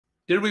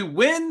Did we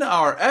win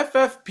our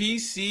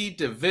FFPC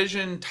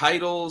division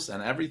titles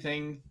and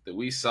everything that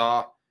we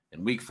saw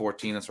in week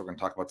 14? That's what we're going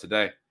to talk about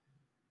today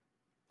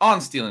on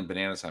Stealing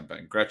Bananas. I'm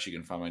Ben Gretch. You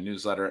can find my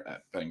newsletter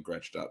at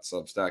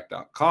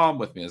bengretch.substack.com.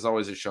 With me, as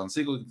always, is Shawn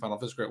Siegele. You can find all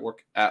his great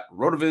work at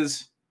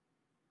RotoViz.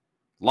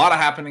 A lot of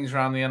happenings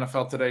around the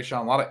NFL today,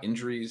 Shawn. A lot of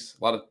injuries,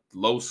 a lot of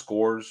low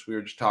scores we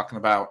were just talking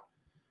about.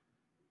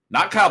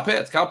 Not Kyle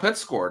Pitts. Kyle Pitts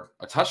scored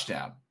a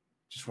touchdown.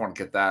 Just want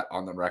to get that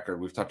on the record.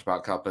 We've talked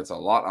about Kyle Pitts a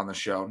lot on the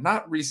show.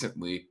 Not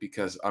recently,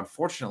 because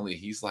unfortunately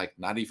he's like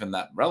not even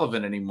that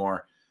relevant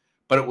anymore.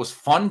 But it was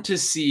fun to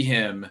see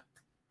him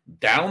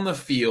down the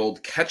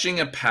field,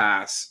 catching a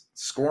pass,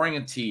 scoring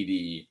a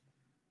TD.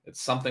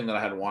 It's something that I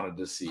had wanted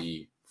to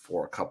see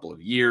for a couple of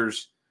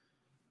years.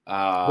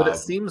 But it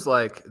seems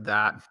like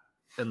that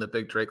in the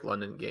Big Drake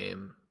London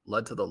game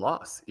led to the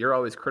loss. You're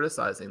always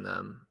criticizing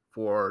them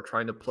for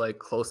trying to play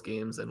close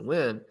games and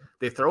win.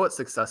 They throw it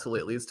successfully.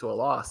 It leads to a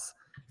loss.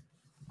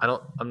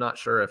 I'm not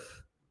sure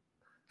if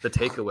the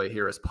takeaway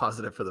here is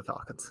positive for the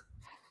Falcons.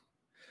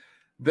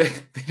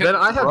 Then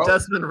I have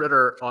Desmond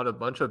Ridder on a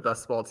bunch of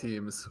best ball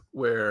teams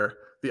where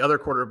the other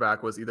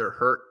quarterback was either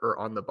hurt or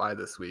on the bye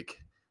this week.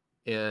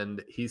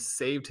 And he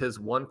saved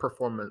his one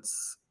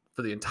performance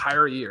for the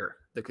entire year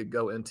that could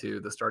go into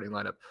the starting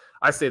lineup.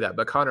 I say that,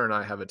 but Connor and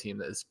I have a team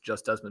that is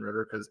just Desmond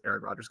Ridder because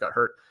Aaron Rodgers got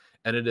hurt.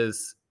 And it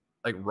is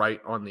like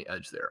right on the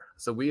edge there.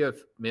 So we have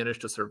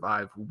managed to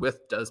survive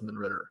with Desmond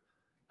Ridder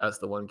as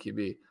the one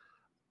QB.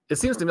 It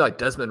seems to me like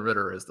Desmond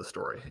Ridder is the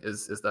story.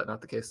 Is that not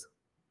the case?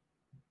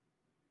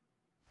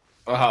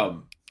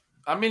 I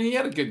mean, he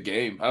had a good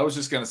game. I was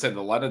just going to say the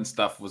London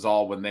stuff was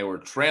all when they were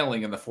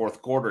trailing in the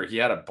fourth quarter. He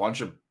had a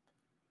bunch of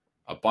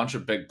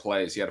big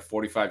plays. He had a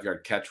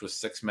 45-yard catch with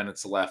 6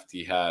 minutes left.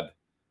 He had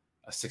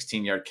a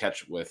 16-yard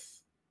catch with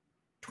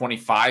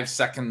 25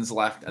 seconds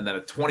left, and then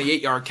a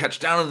 28-yard catch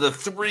down to the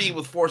 3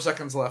 with 4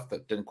 seconds left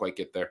that didn't quite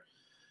get there.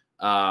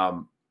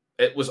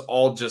 It was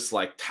all just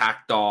like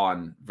tacked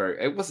on.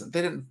 They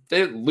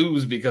didn't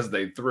lose because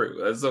they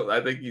threw. So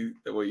I think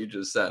what you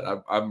just said.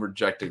 I'm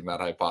rejecting that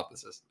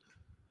hypothesis.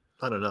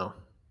 I don't know.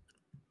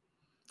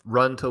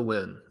 Run to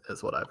win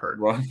is what I've heard.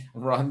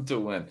 Run to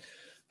win.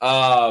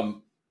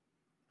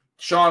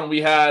 Shawn,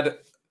 we had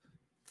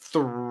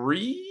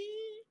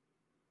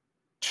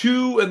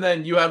 2, and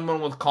then you had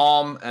one with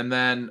Calm, and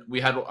then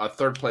we had a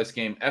third place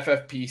game,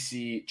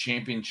 FFPC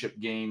championship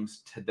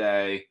games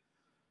today.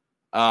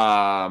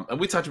 And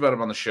we talked about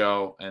them on the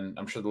show, and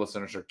I'm sure the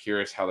listeners are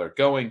curious how they're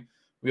going.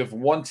 We have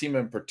one team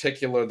in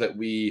particular that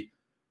we're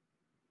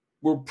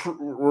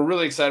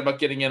really excited about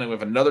getting in, and we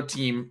have another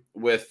team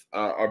with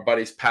our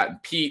buddies Pat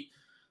and Pete.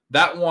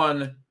 That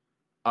one,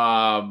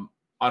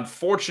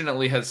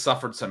 unfortunately, has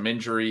suffered some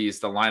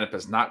injuries. The lineup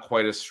is not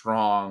quite as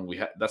strong.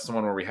 That's the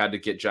one where we had to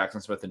get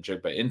Jackson Smith and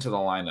Jigba into the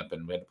lineup,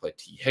 and we had to play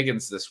T.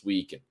 Higgins this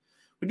week. And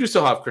we do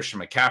still have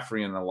Christian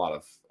McCaffrey and a lot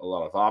of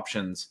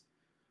options.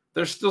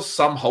 There's still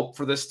some hope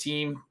for this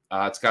team.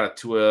 It's got a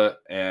Tua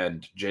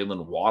and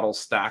Jalen Waddle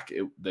stack.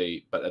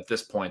 But at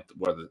this point,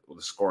 where the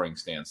scoring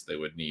stands, they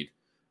would need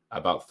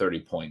about 30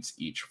 points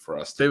each for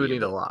us. They would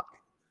need a lot.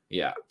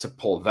 Yeah, to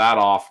pull that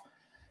off.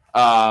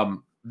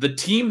 The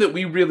team that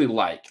we really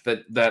like,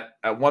 that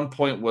at one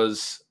point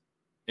was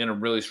in a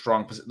really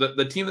strong position,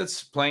 the team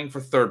that's playing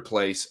for third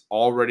place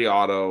already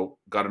got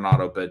an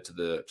auto bid to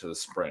the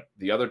sprint.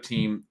 The other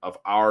team of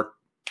our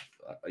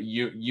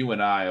you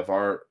and I,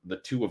 the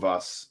two of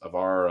us of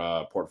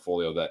our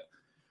portfolio that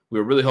we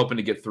were really hoping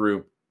to get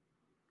through,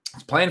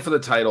 is playing for the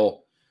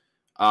title.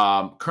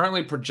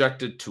 Currently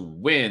projected to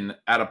win.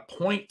 At a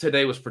point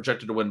today was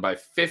projected to win by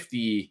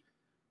 50.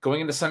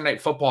 Going into Sunday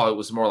Night Football, it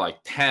was more like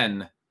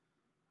 10.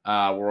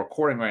 We're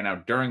recording right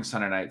now during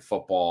Sunday Night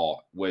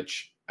Football,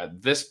 which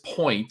at this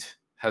point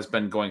has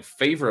been going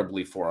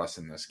favorably for us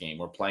in this game.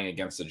 We're playing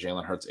against the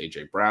Jalen Hurts,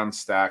 A.J. Brown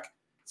stack.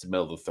 It's the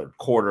middle of the third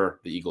quarter.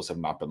 The Eagles have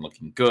not been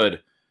looking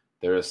good.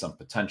 There is some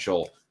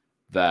potential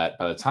that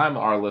by the time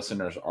our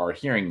listeners are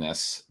hearing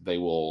this, they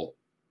will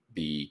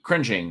be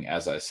cringing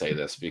as I say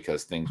this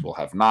because things will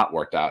have not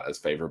worked out as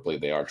favorably.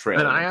 They are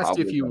trailing. And I asked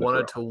you if you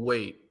wanted to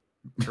wait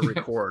to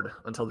record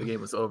until the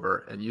game was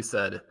over, and you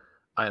said,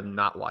 I am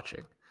not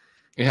watching.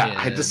 Yeah, and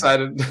I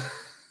decided.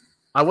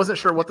 I wasn't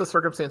sure what the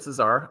circumstances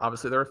are.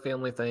 Obviously, there are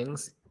family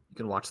things. You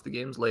can watch the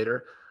games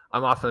later.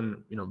 I'm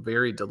often,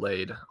 very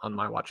delayed on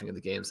my watching of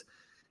the games.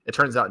 It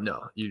turns out,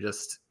 no,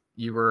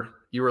 you were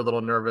a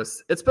little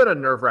nervous. It's been a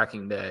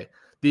nerve-wracking day.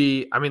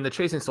 The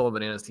Chasing Stolen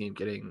Bananas team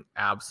getting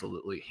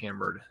absolutely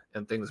hammered,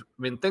 and things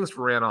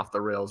ran off the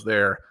rails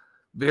there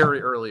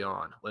very early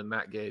on when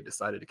Matt Gay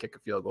decided to kick a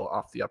field goal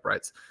off the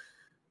uprights.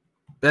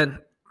 Then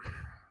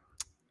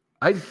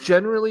I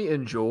generally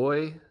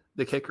enjoy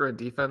the kicker and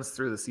defense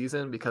through the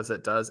season because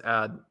it does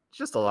add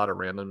just a lot of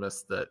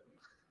randomness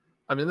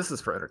this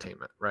is for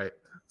entertainment, right?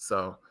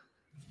 So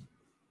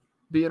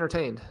be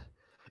entertained.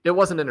 It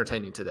wasn't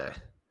entertaining today.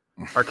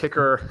 Our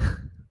kicker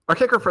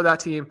for that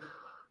team,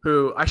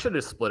 who I should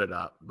have split it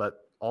up,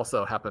 but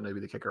also happened to be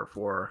the kicker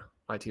for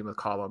my team with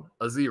Column,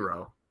 a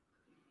 0.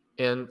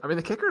 And I mean,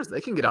 the kickers,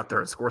 they can get out there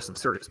and score some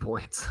serious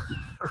points,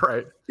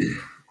 right?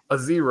 A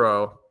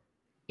 0.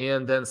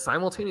 And then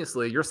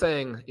simultaneously, you're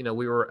saying,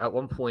 we were at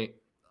one point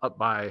up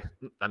by,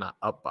 not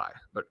up by,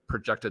 but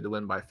projected to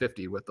win by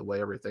 50 with the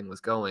way everything was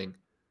going.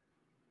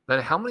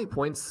 Then how many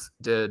points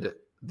did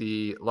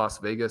the Las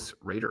Vegas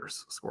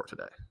Raiders score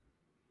today?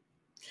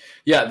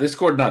 Yeah, they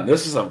scored none.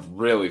 This is a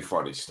really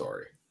funny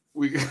story.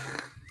 We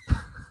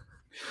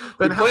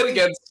played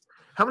against.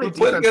 How many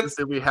defenses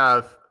did we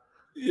have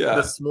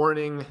this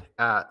morning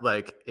at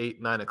like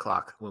 8, 9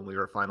 o'clock when we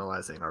were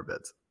finalizing our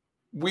bids?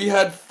 We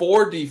had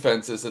 4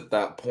 defenses at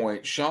that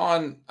point.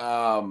 Sean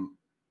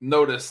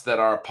noticed that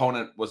our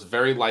opponent was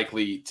very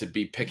likely to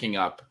be picking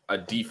up a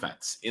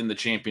defense in the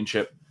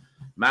championship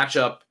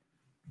matchup.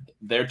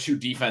 Their 2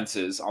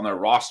 defenses on their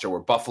roster were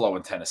Buffalo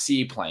and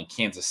Tennessee playing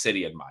Kansas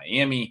City and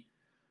Miami.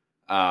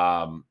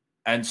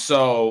 And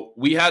so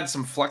we had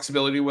some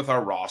flexibility with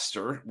our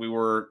roster. We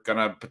were going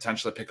to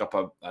potentially pick up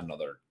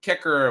another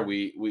kicker.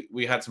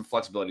 We had some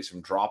flexibility,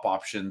 some drop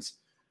options.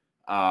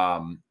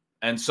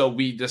 And so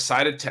we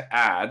decided to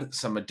add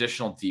some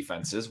additional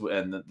defenses,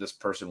 and this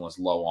person was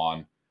low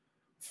on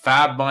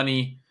fab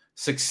money,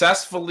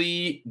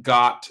 successfully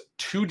got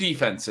 2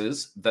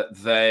 defenses that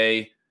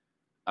they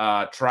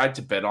tried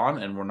to bid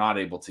on and were not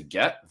able to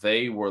get.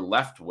 They were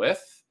left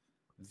with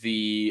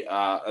the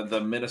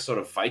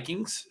Minnesota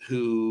Vikings,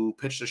 who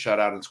pitched a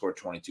shutout and scored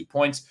 22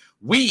 points.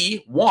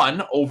 We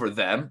won over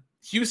them.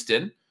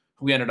 Houston,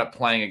 who we ended up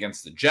playing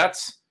against the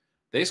Jets,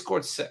 they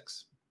scored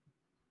 6.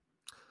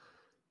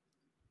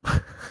 I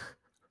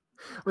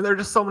mean, there are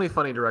just so many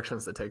funny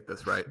directions to take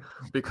this, right?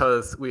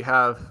 Because we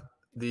have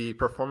the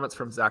performance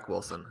from Zach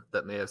Wilson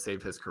that may have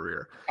saved his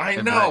career. I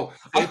know.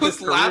 I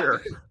was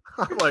laughing.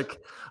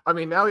 I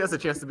mean, now he has a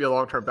chance to be a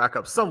long-term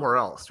backup somewhere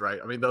else, right?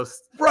 I mean,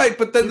 those right,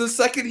 but then the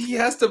second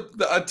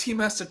a team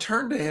has to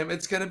turn to him,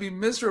 it's going to be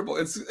miserable.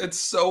 It's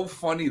so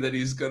funny that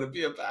he's going to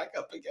be a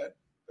backup again.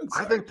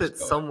 I think that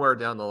somewhere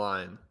down the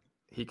line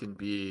he can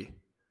be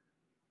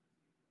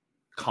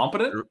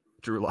competent.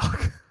 Drew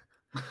Lock.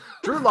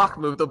 Drew Lock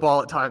moved the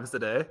ball at times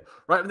today,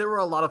 right? And there were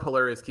a lot of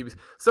hilarious QBs.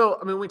 So, I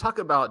mean, when we talk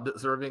about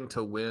deserving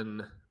to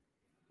win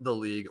the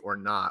league or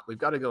not, we've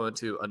got to go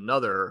into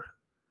another.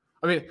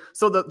 I mean,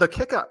 so the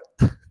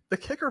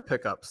kicker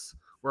pickups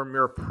were a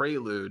mere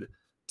prelude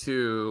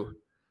to.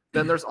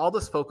 Then there's all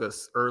this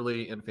focus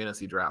early in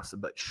fantasy drafts,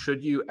 but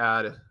should you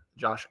add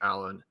Josh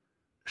Allen?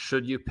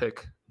 Should you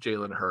pick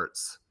Jalen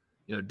Hurts?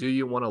 Do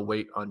you want to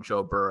wait on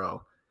Joe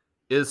Burrow?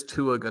 Is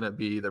Tua going to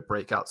be the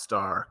breakout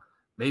star?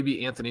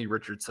 Maybe Anthony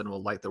Richardson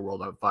will light the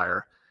world on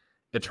fire.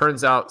 It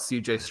turns out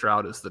CJ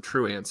Stroud is the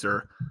true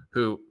answer,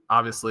 who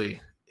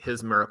obviously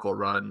his miracle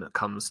run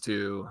comes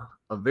to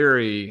a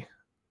very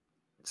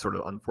sort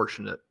of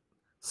unfortunate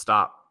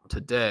stop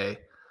today.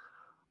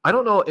 I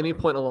don't know at any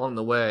point along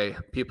the way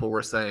people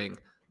were saying,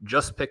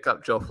 just pick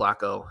up Joe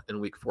Flacco in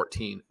week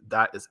 14.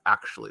 That is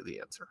actually the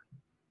answer.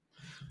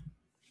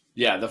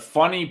 Yeah, the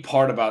funny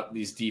part about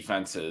these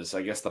defenses,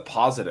 I guess the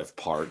positive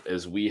part,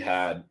 is we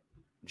had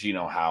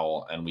Geno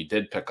Howell, and we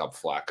did pick up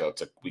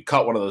Flacco. We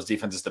cut one of those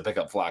defenses to pick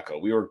up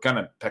Flacco. We were going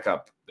to pick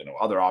up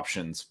other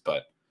options,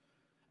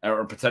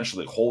 or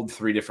potentially hold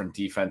 3 different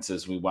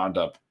defenses. We wound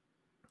up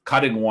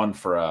cutting one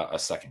for a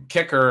second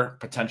kicker,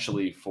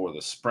 potentially for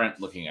the sprint,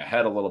 looking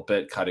ahead a little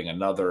bit, cutting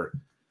another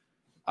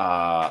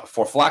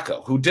for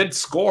Flacco, who did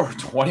score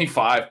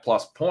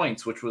 25-plus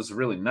points, which was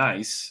really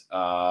nice.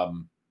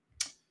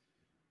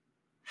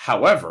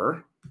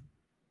 However,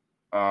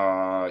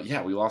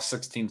 we lost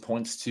 16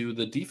 points to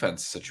the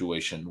defense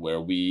situation where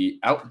we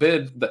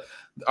outbid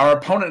our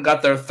opponent,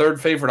 got their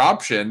 3rd favorite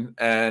option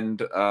and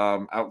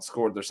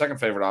outscored their 2nd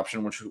favorite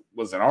option, which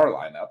was in our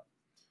lineup,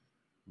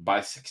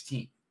 by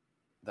 16.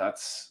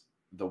 That's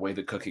the way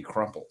the cookie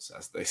crumbles,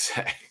 as they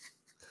say.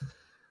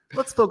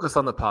 Let's focus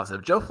on the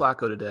positive. Joe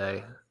Flacco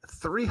today,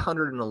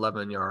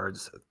 311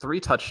 yards, 3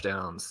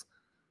 touchdowns,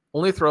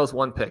 only throws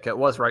 1 pick. It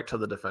was right to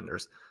the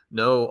defenders.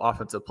 No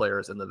offensive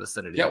players in the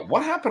vicinity. Yeah,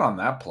 what happened on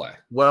that play?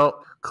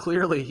 Well,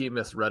 clearly he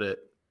misread it.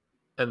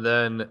 And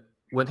then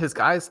when his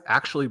guys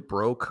actually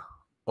broke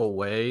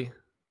away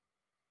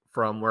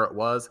from where it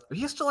was,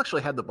 he still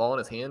actually had the ball in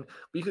his hand,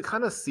 but you could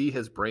kind of see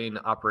his brain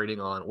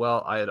operating on,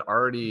 well, I had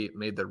already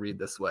made the read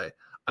this way.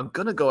 I'm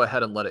going to go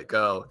ahead and let it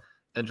go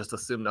and just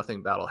assume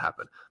nothing bad will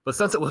happen. But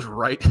since it was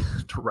right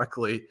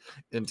directly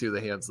into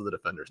the hands of the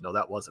defenders, no,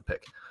 that was a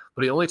pick.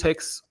 But he only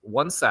takes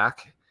 1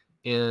 sack,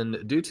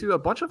 and due to a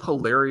bunch of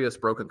hilarious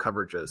broken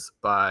coverages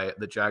by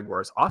the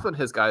Jaguars, often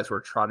his guys were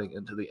trotting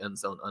into the end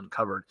zone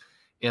uncovered.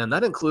 And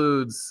that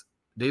includes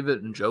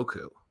David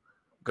Njoku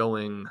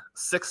going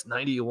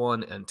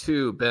 691 and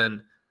 2.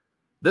 Ben,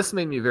 this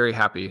made me very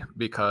happy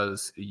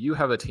because you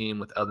have a team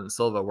with Evan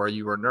Silva where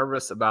you were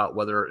nervous about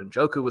whether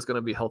Njoku was going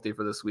to be healthy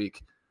for this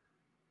week.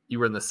 You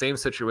were in the same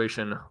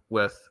situation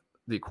with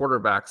the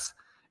quarterbacks.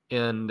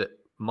 And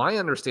my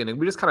understanding,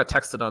 we just kind of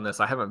texted on this.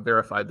 I haven't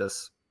verified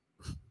this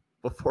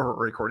before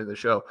recording the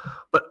show,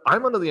 but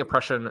I'm under the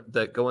impression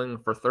that going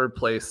for 3rd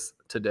place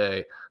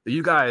today, that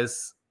you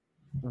guys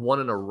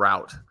won in a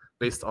rout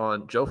based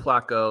on Joe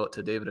Flacco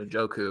to David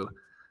Njoku,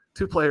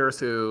 two players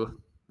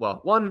who, well,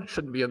 one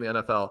shouldn't be in the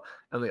NFL,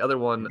 and the other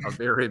one a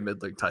very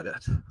middling tight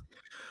end.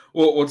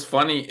 Well, what's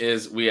funny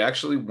is we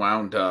actually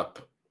wound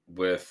up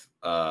with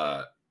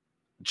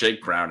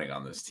Jake Browning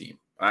on this team.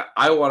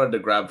 I wanted to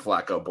grab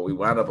Flacco, but we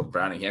wound up with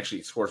Browning. He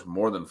actually scores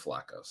more than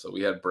Flacco. So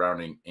we had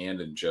Browning and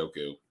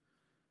Njoku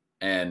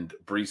and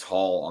Breece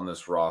Hall on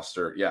this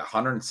roster. Yeah,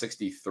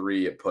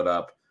 163 it put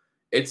up.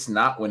 It's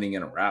not winning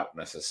in a rout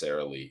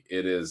necessarily.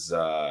 It is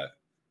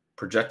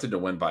projected to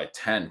win by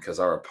 10 because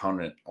our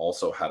opponent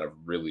also had a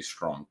really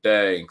strong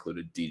day,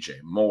 included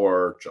DJ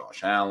Moore,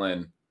 Josh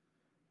Allen,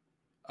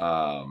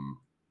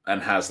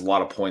 and has a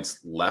lot of points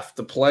left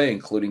to play,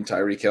 including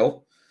Tyreek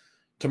Hill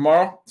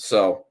tomorrow.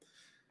 So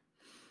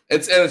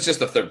it's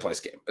just a third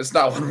place game. It's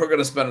not one we're going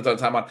to spend a ton of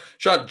time on.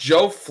 Shawn,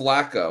 Joe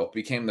Flacco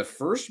became the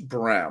first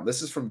Brown.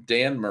 This is from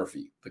Dan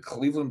Murphy, the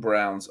Cleveland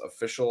Browns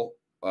official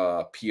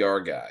PR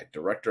guy,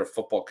 director of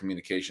football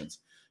communications.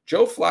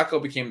 Joe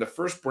Flacco became the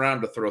first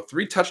Brown to throw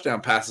 3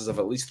 touchdown passes of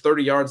at least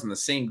 30 yards in the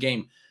same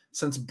game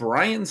since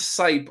Brian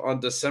Sipe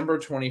on December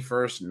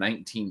 21st,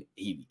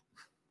 1980.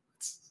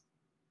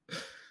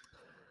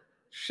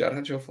 Shout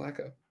out Joe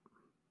Flacco.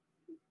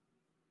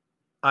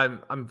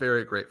 I'm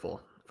very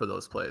grateful for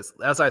those plays.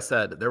 As I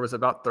said, there was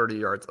about 30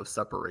 yards of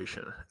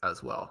separation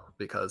as well,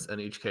 because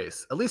in each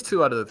case, at least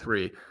 2 out of the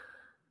 3,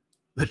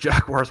 the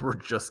Jaguars were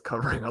just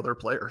covering other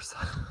players.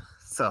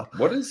 So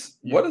what is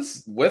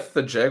with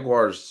the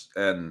Jaguars?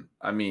 And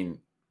I mean,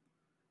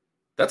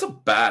 that's a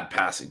bad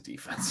passing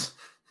defense.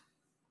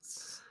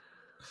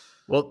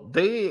 Well,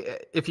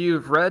 if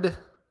you've read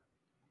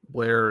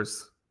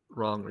Blair's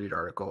Wrong Read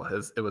article,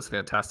 it was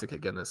fantastic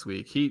again this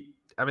week.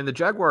 The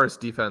Jaguars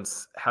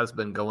defense has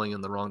been going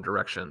in the wrong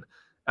direction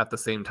at the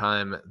same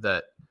time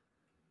that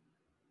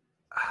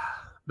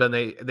then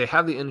they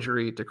have the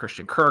injury to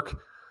Christian Kirk.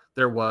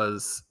 There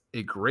was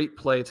a great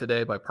play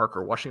today by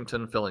Parker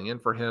Washington filling in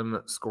for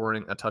him,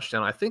 scoring a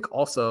touchdown. I think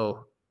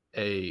also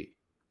a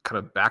kind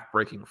of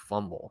back-breaking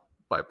fumble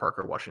by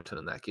Parker Washington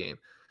in that game.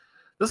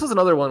 This was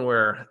another one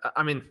where,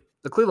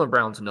 the Cleveland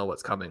Browns know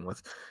what's coming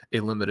with a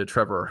limited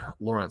Trevor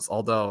Lawrence,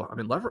 although,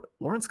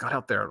 Lawrence got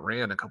out there and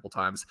ran a couple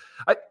times.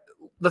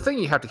 The thing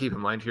you have to keep in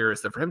mind here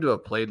is that for him to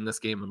have played in this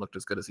game and looked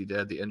as good as he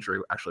did, the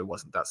injury actually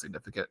wasn't that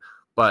significant.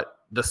 But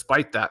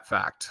despite that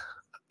fact,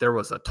 there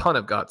was a ton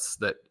of guts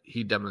that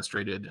he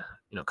demonstrated,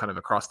 kind of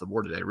across the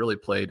board today. Really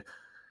played,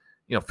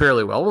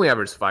 fairly well. Only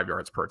averaged 5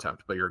 yards per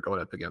attempt, but you're going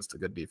up against a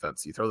good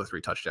defense. You throw the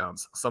 3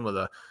 touchdowns. Some of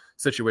the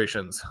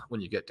situations when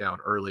you get down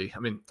early,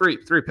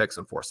 three picks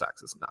and 4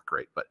 sacks is not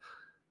great. But,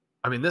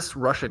 this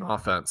rushing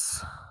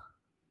offense,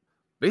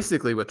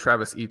 basically with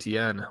Travis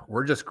Etienne,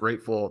 we're just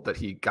grateful that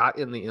he got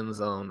in the end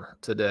zone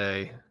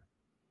today.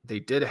 They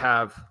did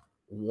have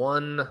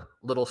one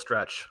little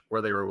stretch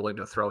where they were willing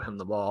to throw him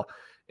the ball,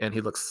 and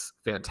he looks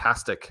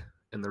fantastic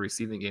in the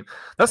receiving game.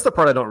 That's the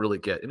part I don't really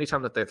get.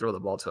 Anytime that they throw the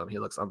ball to him, he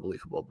looks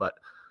unbelievable, but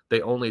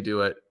they only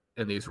do it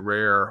in these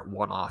rare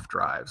one-off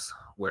drives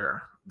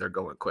where they're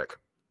going quick.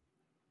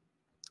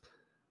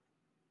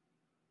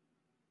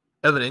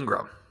 Evan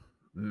Ingram,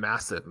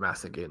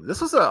 massive game.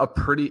 This was a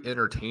pretty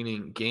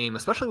entertaining game,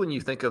 especially when you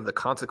think of the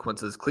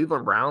consequences.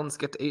 Cleveland Browns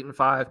get to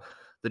 8-5.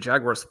 The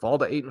Jaguars fall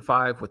to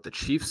 8-5 with the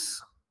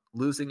Chiefs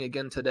losing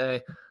again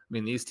today.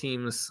 These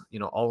teams,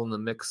 all in the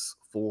mix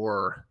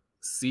for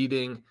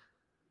seeding.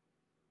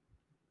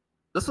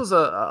 This was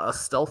a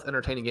stealth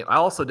entertaining game. I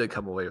also did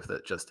come away with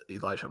it. Just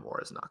Elijah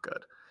Moore is not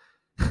good.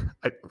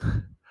 I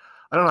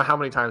don't know how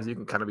many times you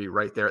can kind of be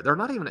right there. They're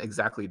not even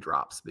exactly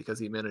drops because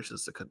he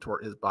manages to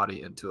contort his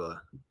body into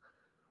a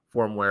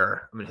form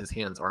where, his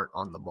hands aren't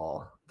on the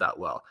ball that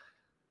well.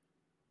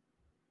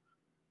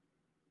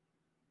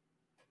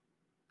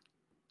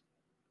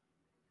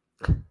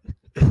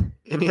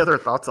 Any other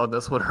thoughts on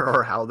this one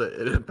or how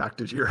it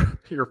impacted your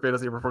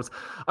fantasy performance?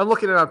 I'm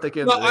looking at it, I'm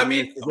thinking, they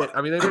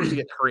managed to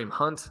get Kareem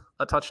Hunt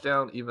a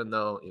touchdown, even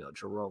though,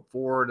 Jerome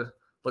Ford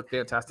looked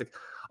fantastic.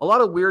 A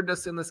lot of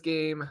weirdness in this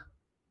game,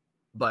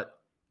 but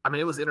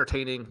it was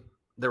entertaining.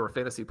 There were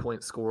fantasy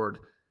points scored.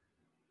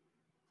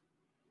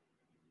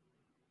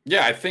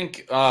 Yeah, I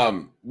think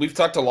we've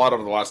talked a lot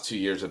over the last 2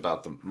 years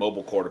about the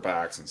mobile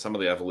quarterbacks and some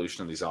of the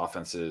evolution of these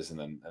offenses, and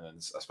then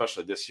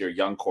especially this year,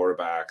 young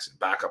quarterbacks and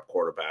backup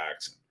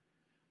quarterbacks, and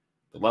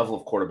the level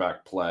of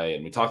quarterback play.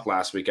 And we talked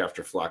last week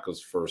after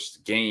Flacco's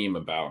first game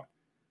about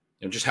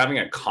just having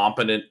a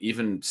competent,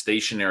 even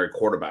stationary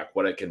quarterback,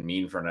 what it can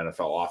mean for an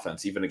NFL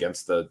offense, even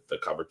against the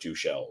cover 2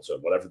 shells or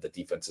whatever the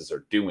defenses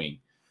are doing.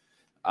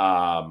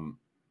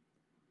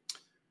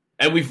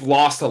 And we've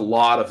lost a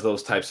lot of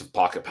those types of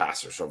pocket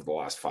passers over the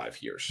last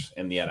 5 years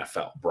in the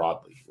NFL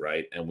broadly,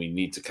 right? And we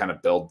need to kind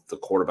of build the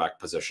quarterback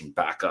position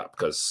back up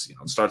because,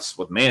 it starts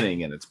with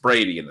Manning and it's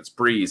Brady and it's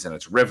Breeze and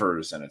it's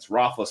Rivers and it's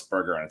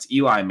Roethlisberger and it's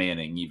Eli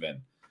Manning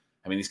even.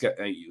 These guys,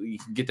 you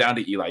can get down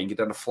to Eli, you can get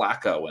down to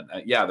Flacco, and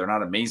they're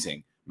not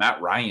amazing.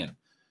 Matt Ryan,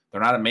 they're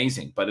not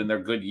amazing, but in their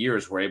good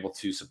years, we're able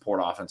to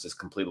support offenses,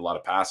 complete a lot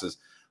of passes.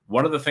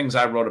 One of the things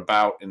I wrote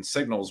about in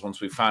Signals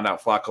once we found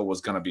out Flacco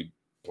was going to be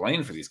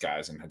playing for these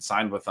guys and had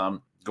signed with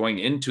them going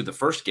into the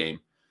first game,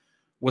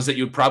 was that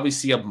you'd probably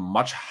see a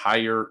much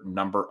higher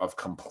number of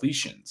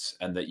completions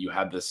and that you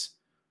had this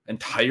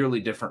entirely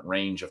different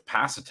range of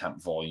pass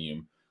attempt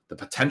volume, the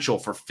potential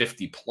for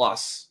 50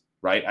 plus,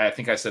 right? I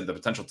think I said the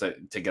potential to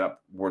get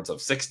upwards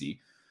of 60,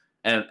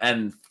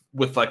 and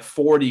with like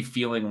 40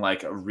 feeling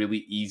like a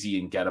really easy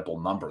and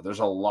gettable number. There's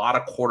a lot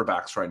of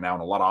quarterbacks right now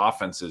and a lot of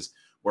offenses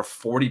where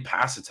 40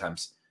 pass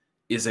attempts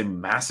is a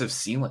massive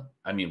ceiling.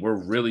 I mean,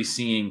 we're really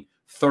seeing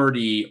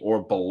 30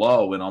 or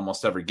below in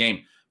almost every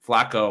game.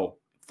 Flacco,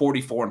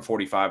 44 and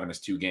 45 in his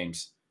 2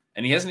 games.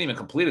 And he hasn't even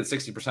completed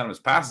 60% of his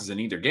passes in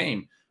either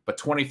game, but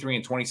 23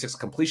 and 26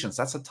 completions,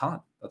 that's a ton.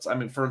 That's, I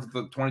mean, for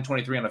the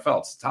 2023 NFL,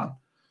 it's a ton.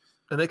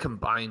 And they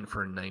combined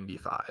for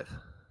 95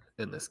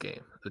 in this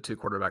game, the 2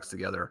 quarterbacks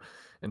together,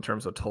 in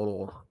terms of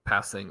total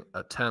passing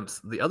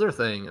attempts. The other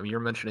thing, I mean, you're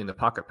mentioning the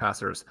pocket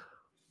passers,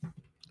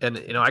 and,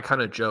 you know, I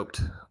kind of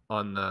joked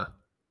on the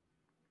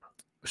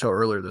show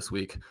earlier this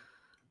week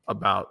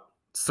about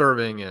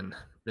serving and,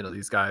 you know,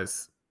 these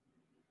guys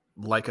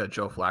like a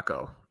Joe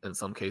Flacco in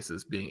some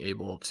cases being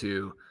able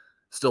to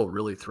still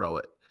really throw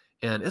it.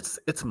 And it's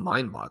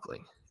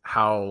mind-boggling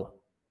how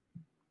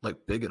like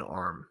big an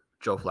arm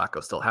Joe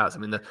Flacco still has. I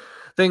mean, the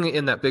thing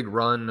in that big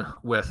run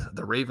with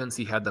the Ravens,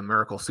 he had the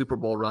miracle Super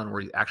Bowl run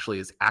where he actually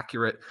is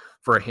accurate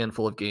for a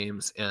handful of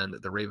games, and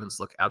the Ravens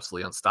look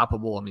absolutely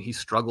unstoppable. I mean, he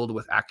struggled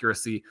with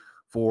accuracy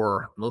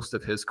for most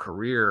of his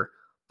career,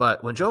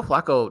 but when Joe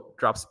Flacco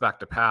drops back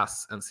to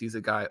pass and sees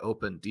a guy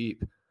open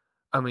deep,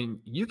 I mean,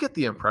 you get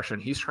the impression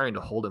he's trying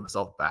to hold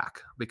himself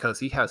back because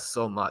he has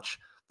so much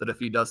that if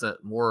he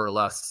doesn't more or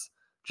less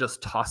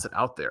just toss it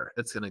out there,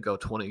 it's going to go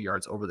 20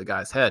 yards over the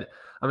guy's head.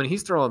 I mean,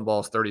 he's throwing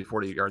balls 30,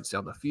 40 yards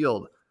down the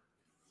field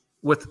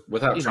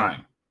without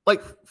trying.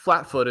 Like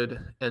flat-footed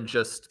and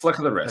just flick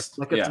of the wrist.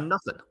 Like it's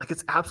nothing. Like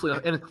it's absolutely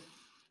nothing. And,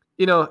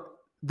 you know,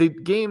 the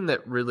game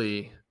that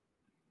really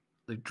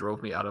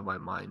drove me out of my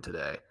mind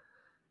today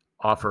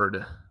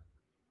offered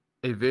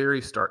a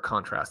very stark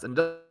contrast, and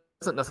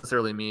doesn't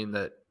necessarily mean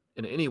that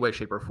in any way,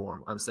 shape, or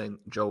form I'm saying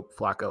Joe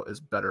Flacco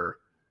is better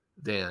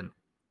than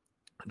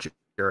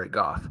Jared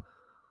Goff.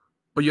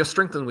 But you have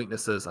strengths and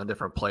weaknesses on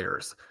different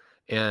players.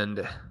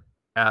 And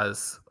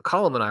as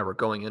Colin and I were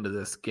going into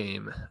this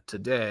game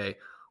today,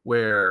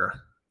 where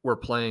we're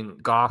playing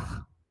Goff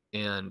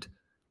and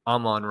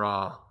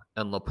Amon-Ra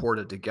and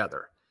Laporta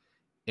together,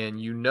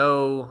 and you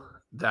know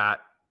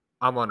that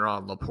Amon-Ra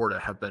and Laporta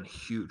have been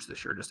huge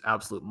this year, just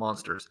absolute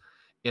monsters,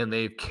 and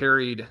they've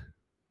carried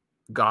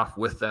Goff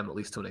with them, at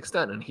least to an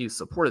extent, and he's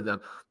supported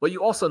them. But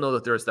you also know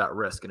that there's that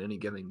risk in any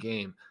given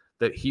game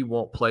that he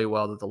won't play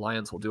well, that the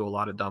Lions will do a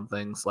lot of dumb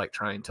things like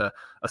trying to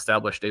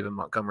establish David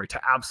Montgomery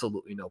to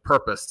absolutely no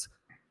purpose.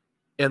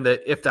 And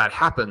that if that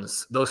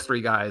happens, those 3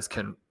 guys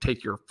can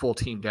take your full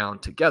team down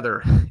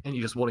together and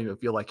you just won't even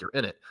feel like you're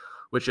in it,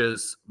 which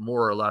is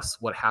more or less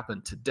what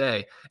happened today.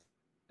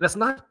 And it's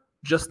not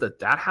just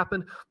that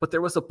happened, but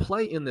there was a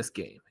play in this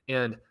game.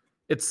 And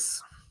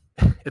it's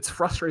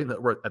frustrating that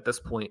we're at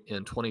this point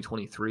in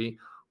 2023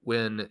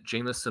 when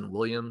Jamison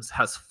Williams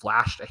has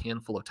flashed a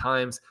handful of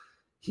times.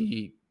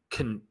 He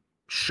can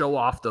show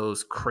off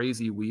those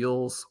crazy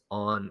wheels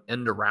on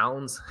end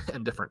arounds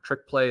and different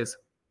trick plays,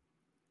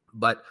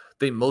 but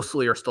they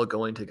mostly are still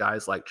going to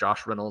guys like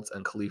Josh Reynolds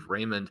and Khalif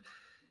Raymond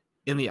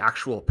in the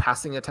actual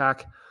passing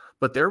attack.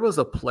 But there was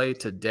a play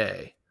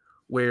today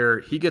where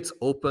he gets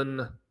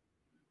open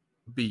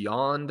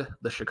beyond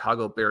the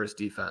Chicago Bears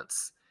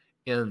defense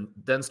and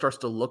then starts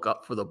to look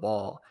up for the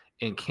ball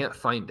and can't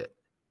find it.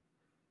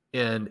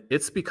 And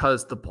it's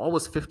because the ball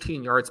was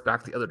 15 yards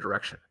back the other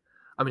direction.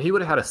 I mean, he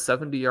would have had a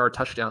 70-yard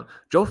touchdown.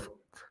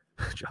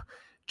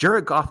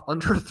 Jared Goff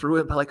underthrew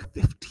it by like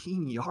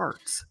 15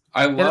 yards.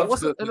 And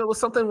it was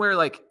something where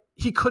like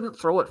he couldn't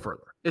throw it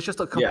further. It's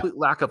just a complete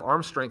lack of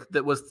arm strength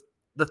that was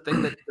the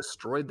thing that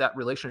destroyed that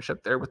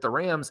relationship there with the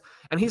Rams.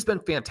 And he's been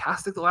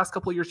fantastic the last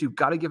couple of years. You've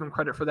got to give him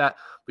credit for that.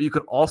 But you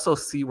can also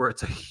see where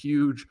it's a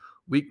huge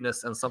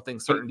weakness and something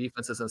certain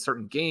defenses in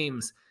certain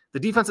games, the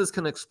defenses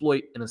can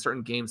exploit, and in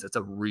certain games, it's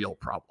a real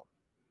problem.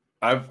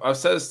 I've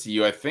said this to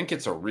you. I think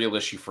it's a real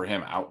issue for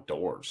him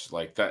outdoors,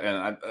 like that.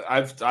 And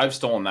I've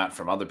stolen that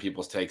from other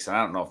people's takes. And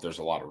I don't know if there's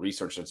a lot of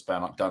research that's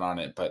been done on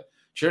it, but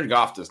Jared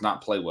Goff does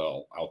not play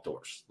well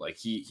outdoors. Like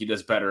he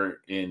does better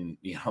in,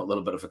 a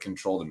little bit of a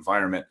controlled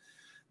environment.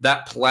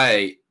 That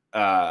play,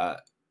 I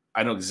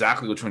know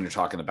exactly which one you're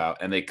talking about.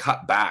 And they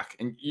cut back,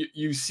 and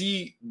you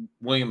see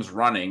Williams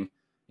running, and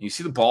you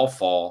see the ball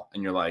fall,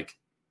 and you're like,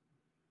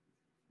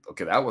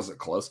 okay, that wasn't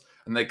close.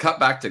 And they cut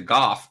back to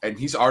Goff, and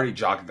he's already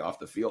jogging off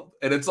the field.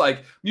 And it's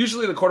like,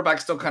 usually the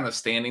quarterback's still kind of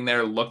standing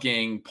there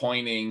looking,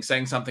 pointing,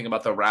 saying something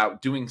about the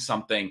route, doing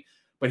something.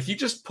 But he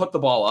just put the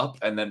ball up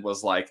and then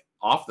was like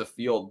off the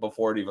field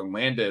before it even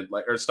landed,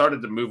 or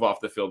started to move off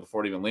the field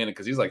before it even landed.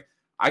 Cause he's like,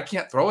 I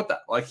can't throw it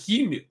that, like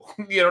he knew,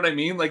 you know what I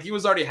mean? Like he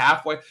was already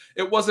halfway.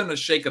 It wasn't a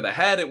shake of the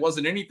head. It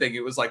wasn't anything.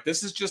 It was like,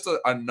 this is just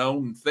a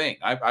known thing.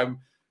 I'm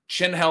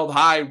chin held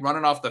high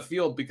running off the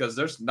field because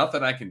there's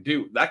nothing I can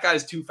do. That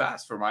guy's too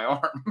fast for my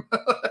arm.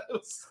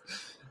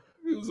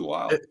 It was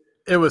wild.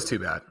 It was too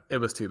bad. It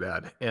was too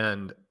bad.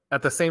 And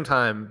at the same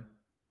time,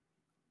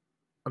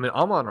 I mean,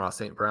 Amon-Ra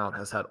St. Brown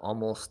has had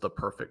almost the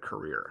perfect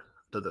career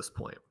to this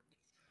point.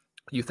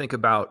 You think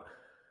about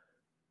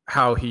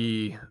how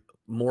he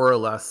more or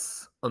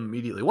less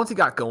immediately, once he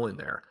got going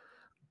there,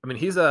 I mean,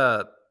 he's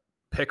a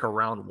pick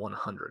around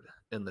 100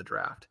 in the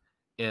draft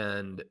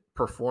and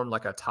performed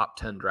like a top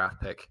 10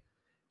 draft pick.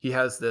 He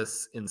has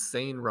this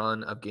insane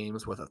run of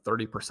games with a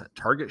 30%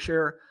 target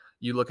share.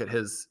 You look at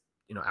his,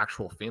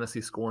 actual fantasy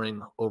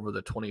scoring over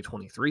the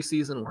 2023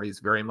 season, where he's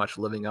very much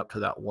living up to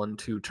that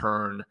 1-2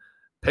 turn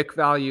pick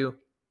value.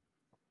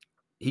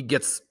 He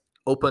gets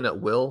open at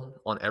will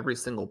on every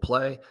single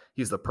play.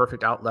 He's the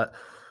perfect outlet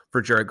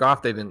for Jared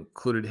Goff. They've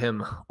included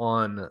him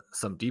on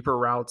some deeper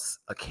routes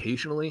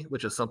occasionally,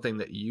 which is something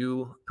that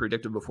you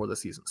predicted before the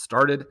season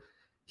started.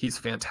 He's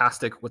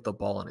fantastic with the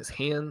ball in his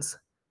hands.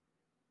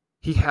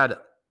 He had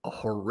a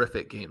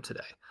horrific game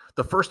today.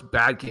 The first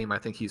bad game I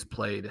think he's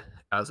played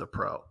as a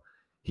pro.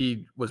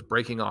 He was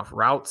breaking off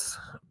routes,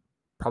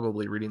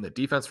 probably reading the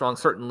defense wrong,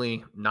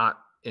 certainly not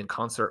in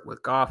concert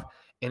with Goff.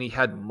 And he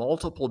had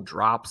multiple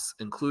drops,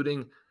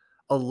 including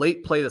a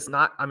late play that's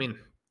not,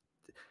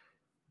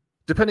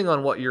 depending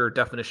on what your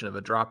definition of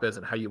a drop is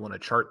and how you want to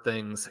chart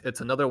things,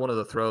 it's another one of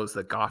the throws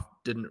that Goff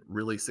didn't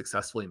really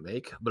successfully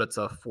make, but it's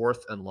a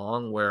 4th and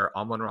long where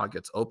Amon-Ra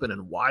gets open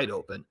and wide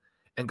open,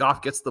 and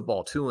Goff gets the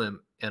ball to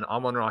him, and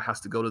Amon-Ra has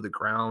to go to the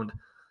ground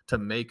to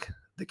make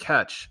the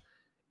catch.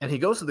 And he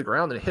goes to the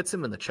ground and it hits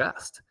him in the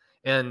chest.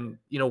 And,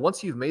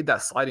 once you've made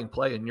that sliding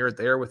play and you're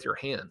there with your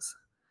hands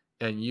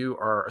and you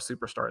are a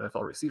superstar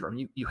NFL receiver, I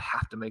mean, you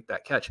have to make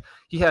that catch.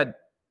 He had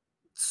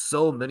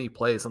so many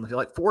plays on the field,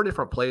 like 4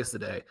 different plays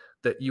today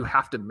that you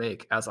have to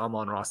make as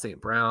Amon-Ra St.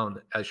 Brown,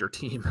 as your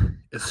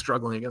team is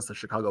struggling against the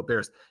Chicago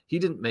Bears. He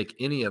didn't make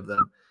any of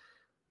them.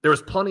 There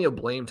was plenty of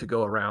blame to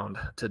go around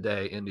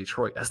today in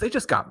Detroit as they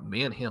just got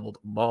manhandled,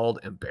 mauled,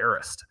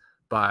 embarrassed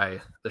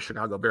by the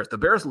Chicago Bears. The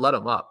Bears let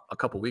them up a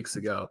couple weeks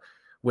ago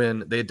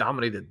when they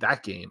dominated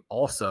that game.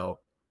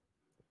 Also,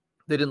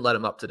 they didn't let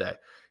them up today.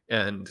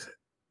 And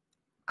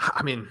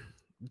I mean,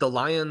 the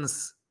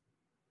Lions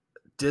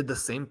did the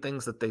same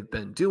things that they've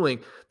been doing.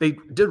 They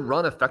did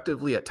run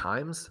effectively at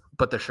times,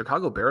 but the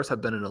Chicago Bears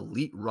have been an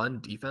elite run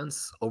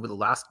defense over the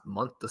last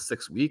month to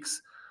 6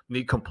 weeks.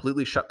 They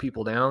completely shut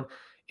people down.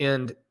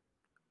 And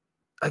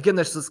again,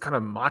 there's this kind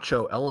of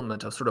macho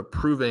element of sort of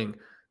proving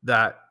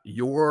that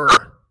your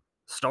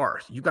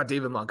stars, you've got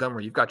David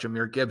Montgomery, you've got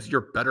Jahmyr Gibbs,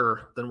 you're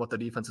better than what the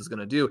defense is going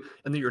to do.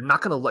 And then you're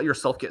not going to let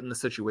yourself get in the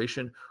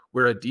situation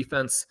where a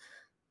defense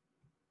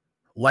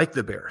like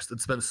the Bears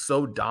that's been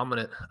so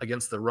dominant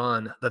against the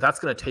run that's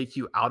going to take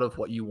you out of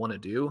what you want to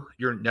do.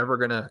 You're never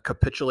going to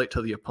capitulate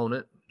to the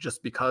opponent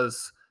just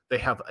because they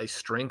have a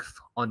strength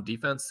on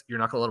defense. You're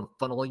not going to let them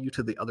funnel you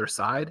to the other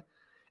side.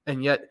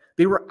 And yet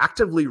they were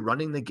actively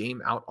running the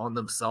game out on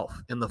themselves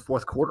in the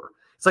 4th quarter.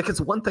 It's like,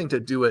 it's one thing to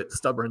do it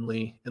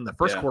stubbornly in the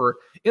first quarter.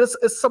 And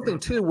it's something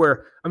too,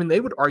 where, they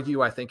would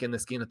argue, I think, in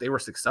this game that they were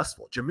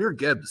successful. Jahmyr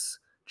Gibbs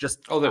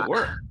just, they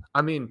were.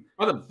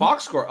 The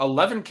box score,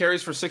 11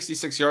 carries for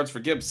 66 yards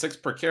for Gibbs, 6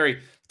 per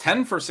carry,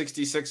 10 for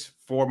 66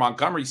 for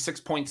Montgomery,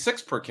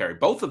 6.6 per carry.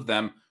 Both of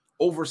them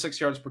over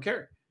 6 yards per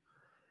carry.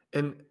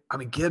 And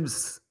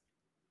Gibbs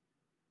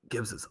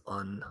is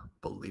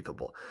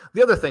unbelievable.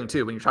 The other thing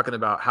too, when you're talking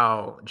about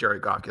how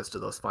Jared Goff gets to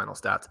those final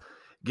stats,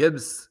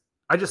 Gibbs,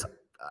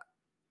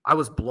 I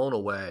was blown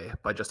away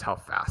by just how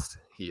fast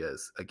he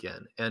is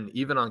again. And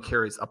even on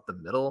carries up the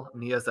middle,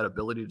 he has that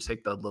ability to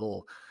take the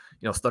little,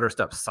 stutter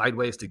step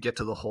sideways to get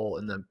to the hole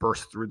and then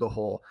burst through the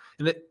hole.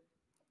 And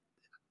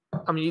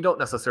you don't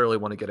necessarily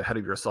want to get ahead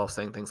of yourself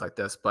saying things like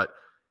this, but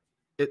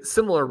it's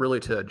similar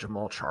really to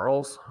Jamal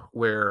Charles,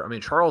 where,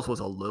 Charles was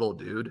a little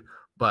dude,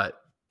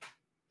 but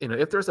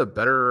if there's a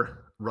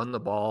better run the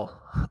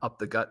ball up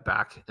the gut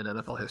back in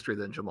NFL history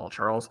than Jamal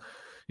Charles,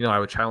 I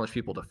would challenge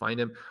people to find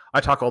him. I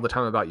talk all the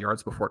time about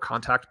yards before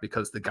contact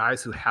because the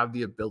guys who have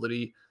the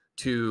ability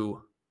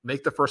to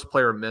make the first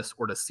player miss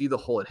or to see the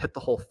hole and hit the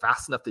hole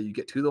fast enough that you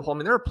get to the hole.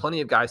 There are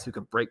plenty of guys who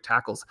can break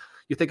tackles.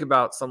 You think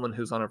about someone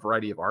who's on a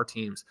variety of our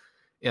teams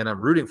and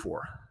I'm rooting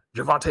for.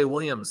 Javonte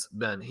Williams,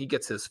 Ben, he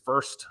gets his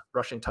first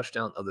rushing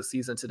touchdown of the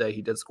season today.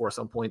 He did score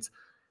some points.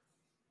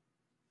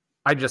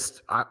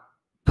 Javonte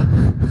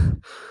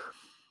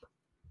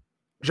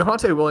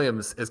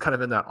Williams is kind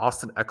of in that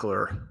Austin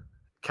Eckler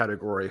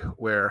category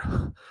where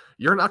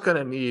you're not going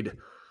to need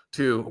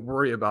to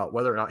worry about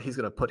whether or not he's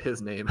going to put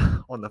his name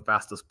on the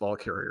fastest ball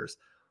carriers.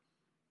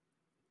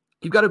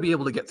 You've got to be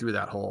able to get through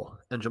that hole.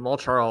 And Jamal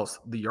Charles,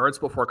 the yards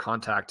before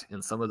contact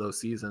in some of those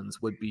seasons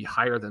would be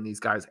higher than these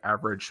guys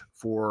average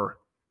for,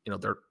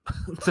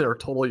 their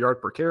total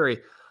yard per carry.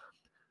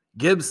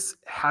 Gibbs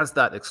has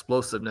that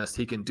explosiveness.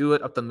 He can do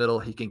it up the middle.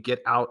 He can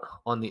get out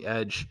on the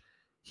edge.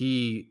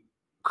 He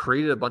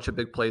created a bunch of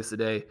big plays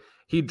today.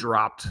 He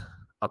dropped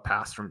a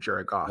pass from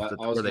Jared Goff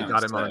where they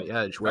got him on the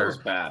edge. That was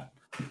bad.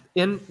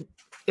 And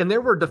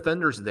there were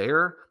defenders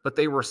there, but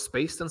they were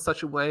spaced in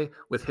such a way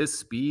with his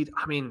speed.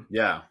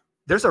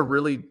 There's a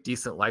really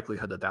decent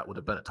likelihood that would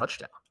have been a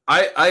touchdown.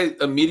 I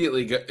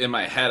immediately in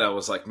my head, I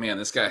was like, man,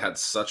 this guy had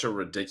such a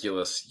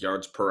ridiculous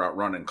yards per route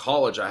run in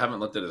college. I haven't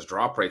looked at his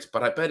drop rates,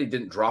 but I bet he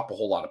didn't drop a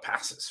whole lot of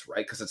passes,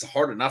 right? Because it's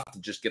hard enough to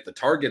just get the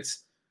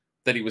targets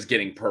that he was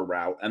getting per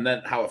route. And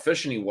then how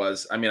efficient he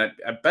was. I mean,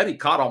 I bet he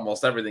caught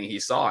almost everything he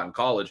saw in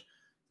college.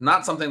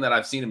 Not something that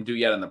I've seen him do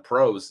yet in the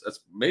pros. That's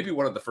maybe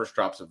one of the first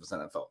drops of his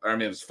NFL. I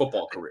mean, his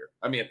football career.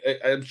 I mean,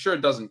 I'm sure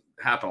it doesn't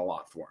happen a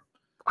lot for him.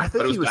 I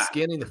think he was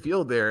scanning the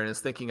field there and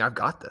is thinking, I've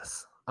got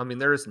this. I mean,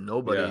 there is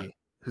nobody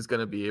who's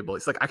going to be able.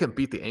 It's like I can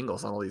beat the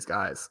angles on all these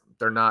guys.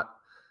 They're not,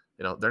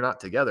 they're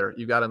not together.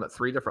 You got them at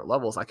 3 different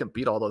levels. I can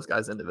beat all those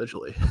guys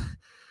individually.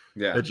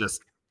 Yeah,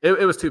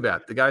 it was too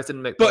bad. The guys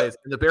didn't make plays.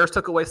 And the Bears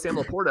took away Sam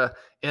Laporta,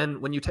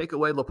 and when you take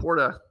away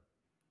Laporta,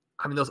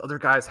 I mean, those other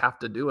guys have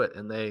to do it,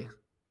 and they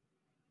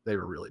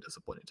were really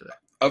disappointing today.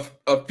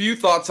 A few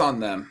thoughts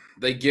on them.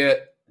 They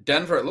get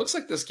Denver. It looks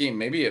like this game,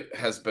 maybe it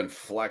has been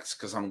flexed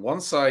because on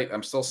one site,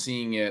 I'm still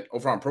seeing it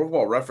over on Pro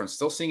Football Reference,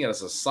 still seeing it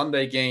as a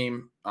Sunday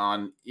game.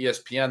 On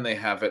ESPN, they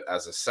have it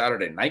as a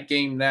Saturday night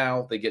game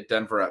now. They get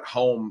Denver at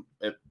home.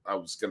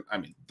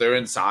 They're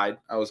inside.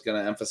 I was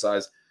going to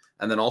emphasize.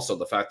 And then also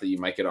the fact that you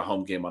might get a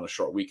home game on a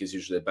short week is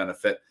usually a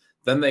benefit.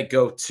 Then they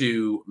go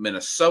to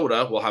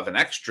Minnesota. We'll have an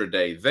extra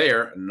day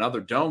there,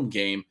 another dome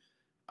game.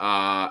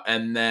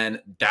 And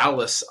then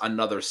Dallas,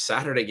 another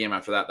Saturday game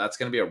after that. That's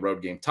going to be a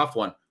road game, tough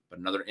one, but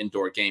another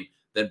indoor game.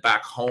 Then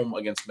back home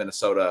against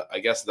Minnesota. I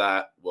guess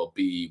that will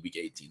be week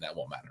 18. That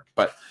won't matter.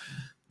 But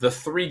the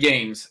 3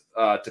 games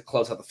to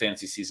close out the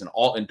fantasy season,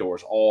 all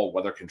indoors, all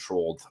weather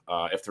controlled.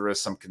 If there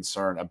is some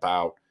concern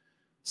about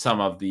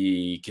some of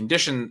the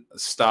condition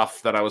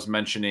stuff that I was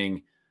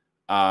mentioning,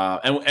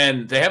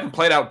 and they haven't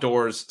played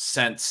outdoors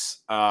since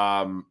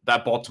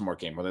that Baltimore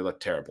game where they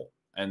looked terrible.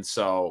 And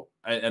so,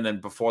 and then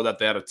before that,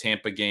 they had a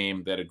Tampa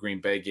game, they had a Green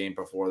Bay game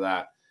before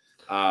that.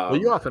 Well,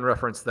 you often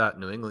reference that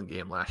New England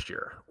game last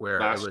year where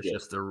it was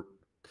just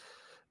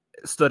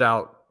stood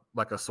out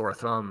like a sore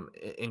thumb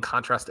in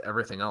contrast to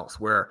everything else,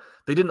 where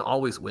they didn't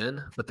always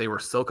win, but they were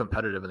so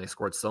competitive and they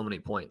scored so many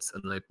points,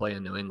 and they play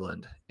in New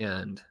England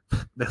and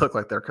they look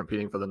like they're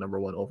competing for the number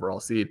 1 overall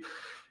seed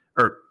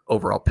or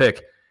overall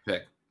pick.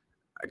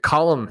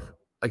 Column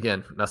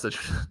again, message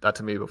that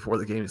to me before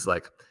the game. He's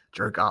like,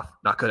 jerk off,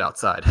 not good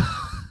outside.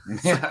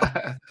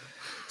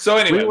 So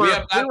anyway,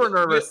 we were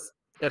nervous.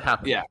 It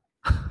happened.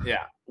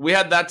 Yeah. We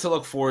had that to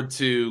look forward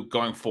to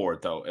going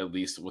forward, though, at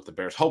least with the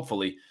Bears,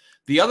 hopefully.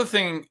 The other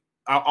thing,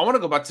 I want to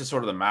go back to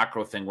sort of the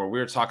macro thing where we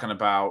were talking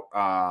about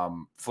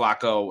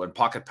Flacco and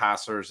pocket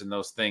passers and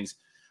those things.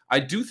 I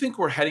do think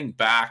we're heading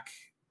back.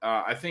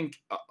 I think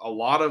a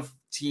lot of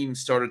teams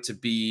started to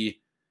be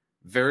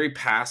very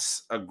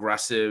pass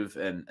aggressive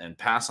and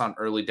pass on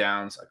early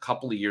downs a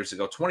couple of years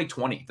ago.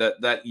 2020,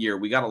 that year,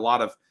 we got a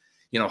lot of,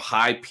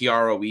 high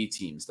PROE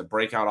teams. The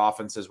breakout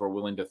offenses were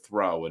willing to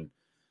throw, and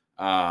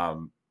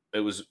it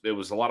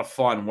was a lot of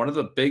fun. One of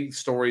the big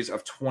stories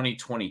of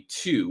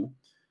 2022,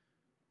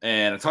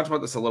 and I talked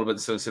about this a little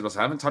bit in Signals,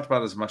 I haven't talked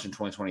about it as much in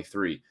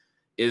 2023,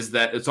 is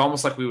that it's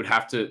almost like we would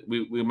have to,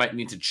 we might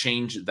need to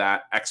change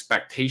that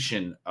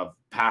expectation of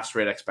pass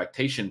rate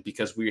expectation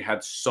because we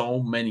had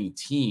so many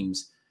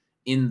teams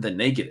in the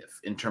negative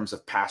in terms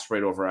of pass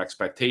rate over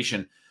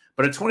expectation.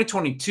 But in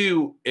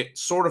 2022, it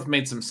sort of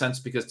made some sense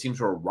because teams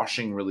were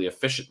rushing really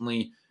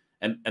efficiently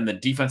and the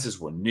defenses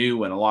were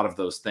new and a lot of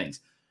those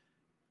things.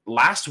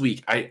 Last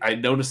week, I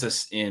noticed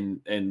this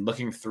in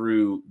looking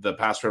through the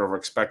pass rate over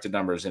expected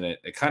numbers, and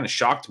it kind of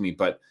shocked me,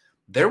 but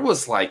there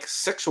was like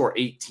 6 or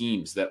 8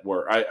 teams that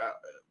were,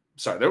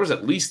 there was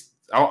at least,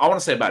 I want to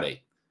say about 8.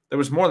 There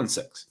was more than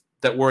 6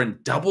 that were in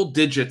double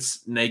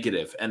digits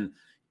negative. And,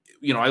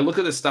 I look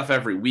at this stuff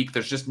every week.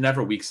 There's just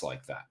never weeks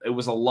like that. It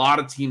was a lot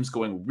of teams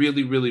going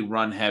really, really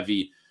run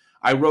heavy.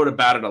 I wrote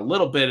about it a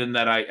little bit in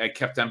that I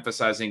kept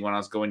emphasizing when I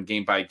was going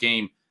game by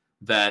game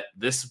that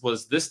this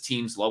was this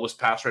team's lowest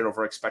pass rate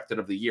over expected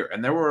of the year.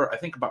 And there were, I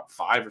think, about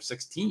 5 or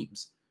 6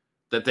 teams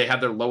that they had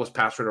their lowest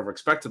pass rate over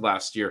expected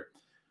last year.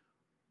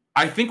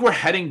 I think we're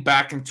heading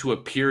back into a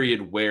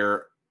period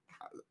where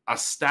a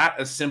stat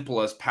as simple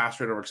as pass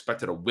rate over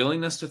expected, a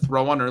willingness to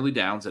throw on early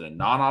downs in a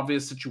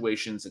non-obvious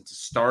situations and to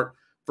start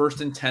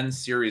 1st and 10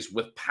 series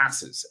with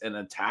passes and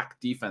attack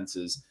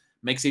defenses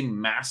makes a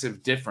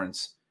massive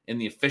difference in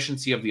the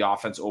efficiency of the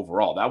offense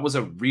overall. That was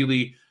a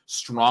really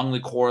strongly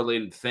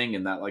correlated thing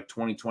in that like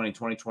 2020,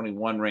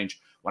 2021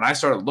 range. When I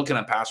started looking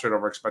at pass rate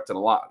over expected a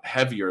lot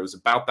heavier, it was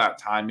about that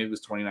time. Maybe it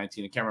was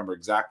 2019. I can't remember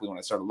exactly when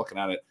I started looking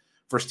at it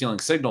for stealing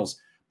signals,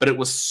 but it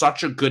was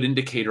such a good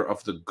indicator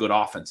of the good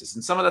offenses.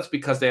 And some of that's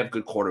because they have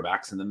good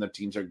quarterbacks and then their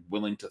teams are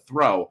willing to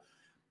throw.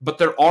 But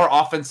there are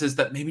offenses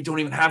that maybe don't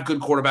even have good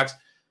quarterbacks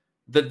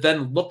that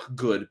then look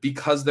good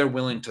because they're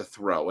willing to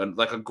throw. And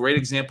like a great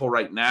example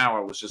right now, I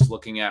was just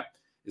looking at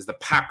is the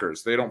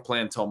Packers. They don't play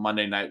until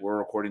Monday night. We're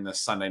recording this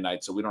Sunday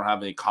night, so we don't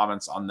have any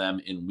comments on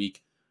them in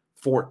week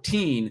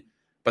 14,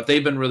 but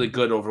they've been really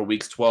good over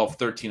weeks 12,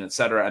 13, et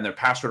cetera, and their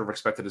pass rate over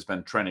expected has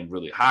been trending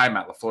really high.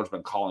 Matt LaFleur's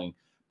been calling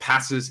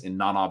passes in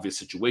non-obvious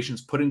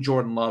situations, putting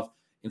Jordan Love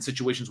in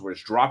situations where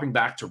it's dropping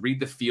back to read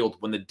the field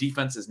when the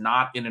defense is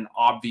not in an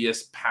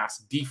obvious pass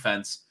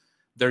defense.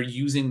 They're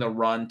using the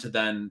run to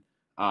then,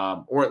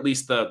 or at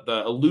least the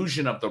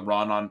illusion of the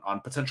run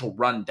on potential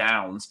run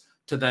downs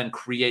to then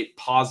create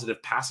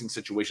positive passing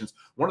situations.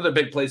 One of the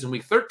big plays in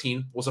week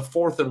 13 was a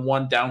 4th and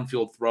 1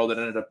 downfield throw that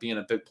ended up being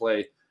a big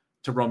play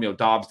to Romeo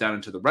Dobbs down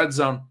into the red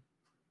zone.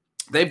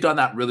 They've done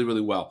that really,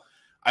 really well.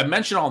 I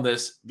mention all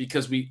this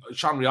because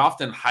Shawn, we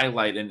often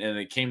highlight, and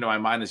it came to my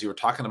mind as you were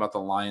talking about the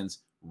Lions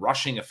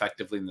rushing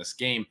effectively in this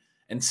game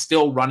and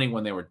still running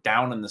when they were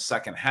down in the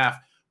second half.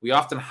 We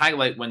often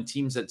highlight when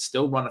teams that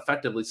still run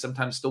effectively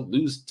sometimes still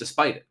lose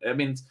despite it. I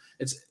mean,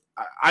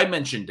 I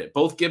mentioned it.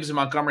 Both Gibbs and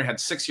Montgomery had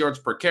 6 yards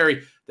per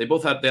carry. They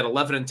had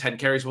 11 and 10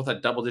 carries, both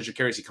had double-digit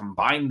carries. You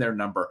combine their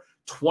number,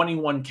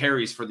 21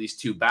 carries for these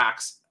two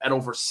backs at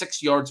over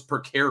 6 yards per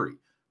carry.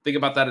 Think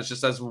about that as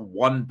just as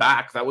one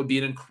back. That would be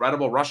an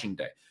incredible rushing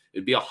day.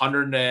 It'd be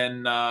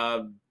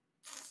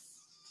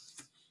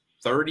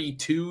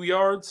 132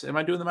 yards. Am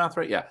I doing the math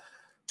right? Yeah.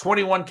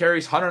 21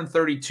 carries,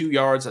 132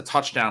 yards, a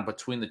touchdown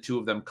between the two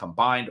of them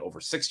combined, over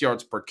 6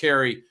 yards per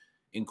carry.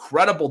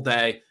 Incredible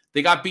day.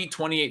 They got beat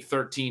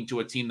 28-13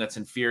 to a team that's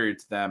inferior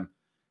to them.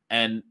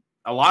 And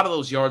a lot of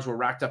those yards were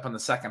racked up in the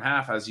second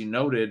half, as you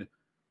noted,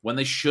 when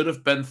they should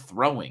have been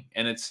throwing.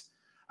 And it's,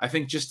 I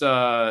think, just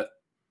an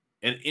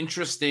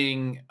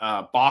interesting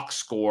box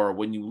score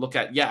when you look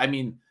at,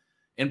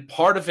 and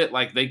part of it,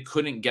 like, they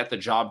couldn't get the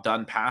job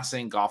done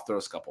passing. Goff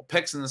throws a couple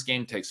picks in this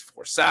game, takes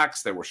 4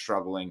 sacks. They were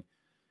struggling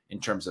in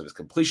terms of his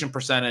completion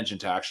percentage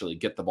and to actually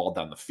get the ball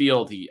down the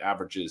field. He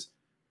averages,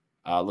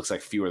 looks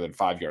like fewer than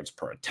 5 yards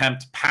per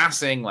attempt.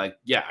 Passing,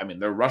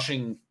 their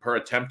rushing per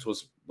attempt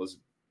was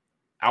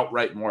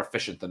outright more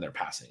efficient than their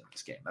passing in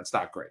this game. That's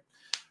not great.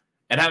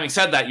 And having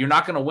said that, you're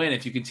not going to win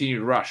if you continue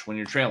to rush when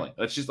you're trailing.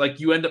 That's just like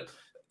you end up,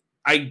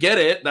 I get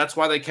it. That's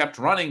why they kept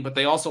running, but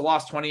they also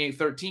lost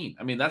 28-13.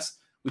 I mean,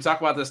 we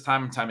talk about this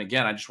time and time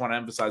again. I just want to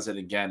emphasize it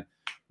again.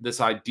 This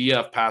idea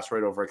of pass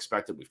rate over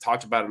expected. We've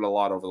talked about it a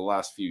lot over the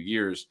last few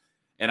years.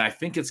 And I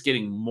think it's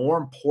getting more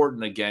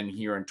important again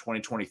here in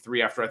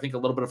 2023 after I think a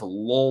little bit of a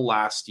lull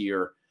last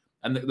year.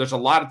 And there's a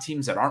lot of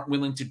teams that aren't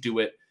willing to do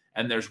it.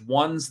 And there's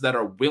ones that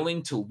are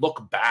willing to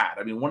look bad.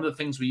 I mean, one of the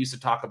things we used to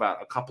talk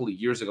about a couple of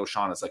years ago,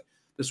 Shawn, is like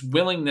this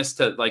willingness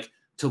to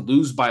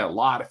lose by a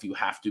lot if you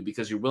have to,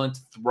 because you're willing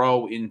to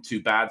throw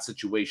into bad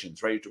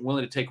situations, right? You're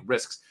willing to take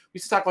risks. We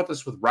used to talk about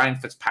this with Ryan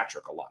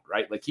Fitzpatrick a lot,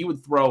 right? Like he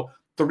would throw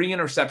 3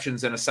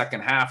 interceptions in a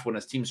second half when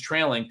his team's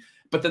trailing.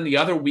 But then the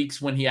other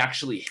weeks when he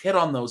actually hit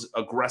on those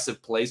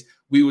aggressive plays,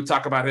 we would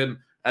talk about him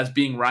as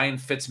being Ryan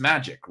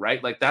Fitzmagic,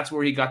 right? Like that's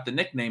where he got the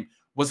nickname,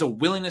 was a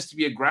willingness to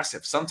be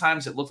aggressive.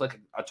 Sometimes it looked like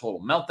a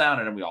total meltdown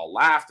and then we all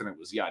laughed and it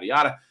was yada,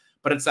 yada.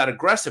 But it's that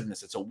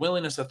aggressiveness. It's a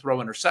willingness to throw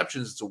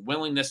interceptions. It's a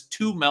willingness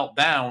to melt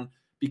down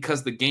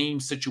because the game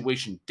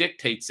situation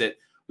dictates it.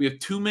 We have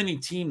too many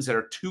teams that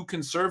are too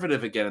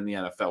conservative again in the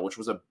NFL, which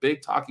was a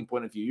big talking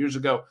point a few years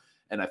ago.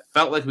 And I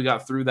felt like we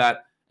got through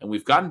that. And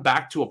we've gotten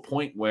back to a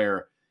point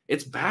where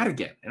it's bad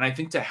again. And I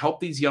think to help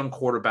these young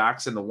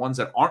quarterbacks and the ones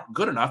that aren't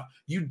good enough,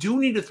 you do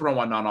need to throw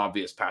on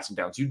non-obvious passing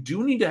downs. You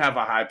do need to have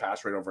a high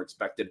pass rate over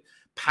expected,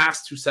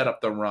 pass to set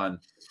up the run.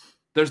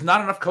 There's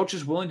not enough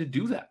coaches willing to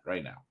do that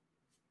right now.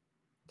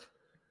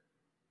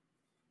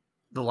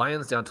 The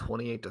Lions down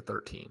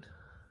 28-13.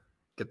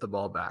 Get the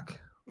ball back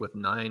with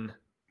 9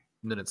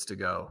 minutes to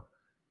go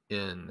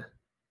in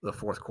the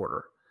fourth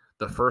quarter.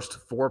 The first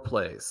 4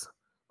 plays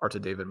are to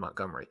David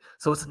Montgomery.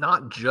 So it's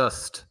not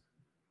just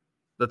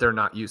that they're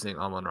not using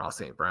Amon-Ra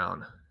St.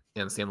 Brown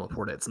and Sam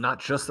Laporta. It's not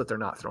just that they're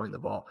not throwing the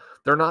ball.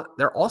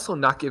 They're also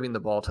not giving the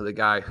ball to the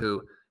guy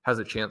who has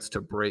a chance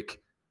to break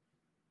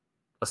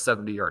a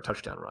 70-yard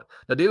touchdown run.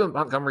 Now, David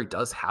Montgomery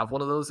does have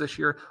one of those this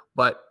year,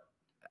 but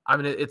I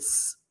mean,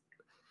 it's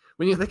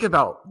when you think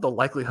about the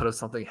likelihood of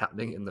something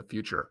happening in the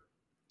future,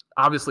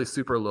 obviously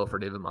super low for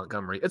David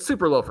Montgomery. It's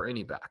super low for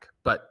any back,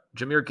 but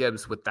Jahmyr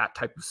Gibbs with that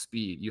type of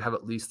speed, you have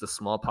at least the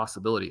small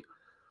possibility.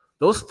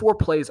 Those 4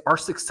 plays are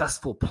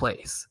successful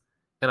plays.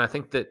 And I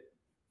think that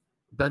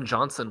Ben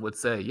Johnson would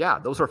say, yeah,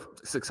 those are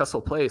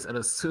successful plays. And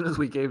as soon as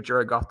we gave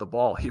Jared Goff the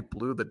ball, he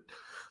blew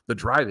the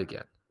drive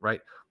again,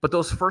 right? But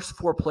those first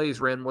 4 plays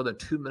ran more than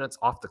 2 minutes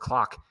off the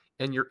clock.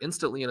 And you're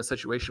instantly in a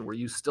situation where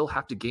you still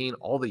have to gain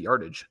all the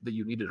yardage that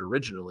you needed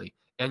originally.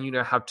 And you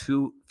now have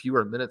 2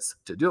 fewer minutes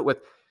to do it with.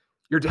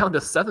 You're down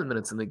to 7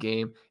 minutes in the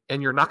game,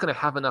 and you're not going to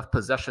have enough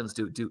possessions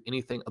to do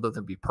anything other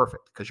than be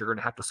perfect, because you're going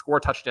to have to score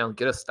a touchdown,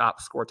 get a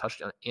stop, score a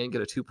touchdown, and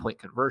get a 2-point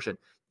conversion.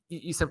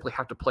 You simply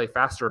have to play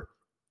faster.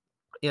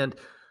 And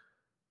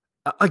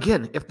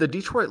again, if the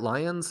Detroit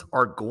Lions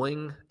are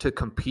going to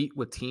compete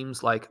with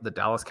teams like the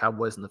Dallas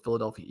Cowboys and the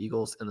Philadelphia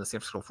Eagles and the San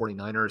Francisco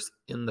 49ers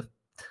in the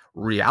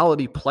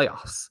reality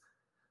playoffs,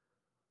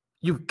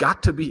 you've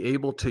got to be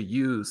able to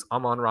use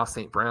Amon-Ra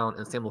St. Brown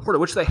and Sam Laporta,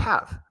 which they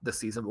have this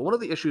season. But one of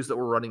the issues that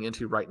we're running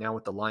into right now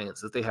with the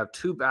Lions is they have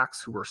 2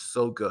 backs who are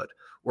so good,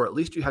 or at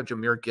least you have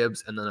Jahmyr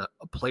Gibbs and then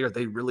a player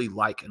they really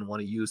like and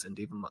want to use in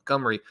David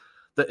Montgomery,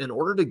 that in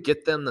order to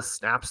get them the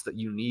snaps that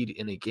you need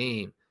in a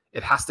game,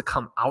 It has to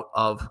come out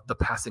of the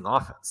passing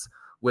offense,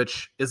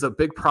 which is a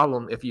big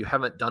problem if you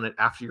haven't done it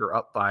after you're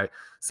up by,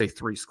 say,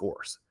 3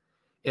 scores.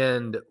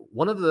 And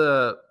one of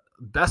the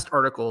best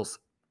articles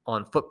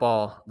on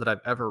football that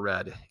I've ever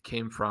read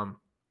came from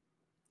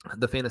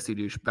the Fantasy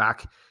Douche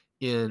back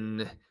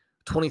in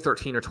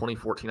 2013 or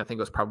 2014. I think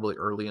it was probably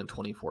early in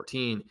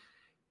 2014.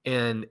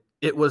 And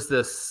it was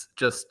this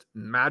just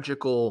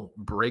magical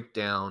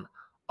breakdown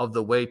of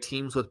the way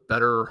teams with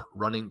better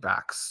running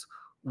backs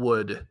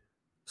would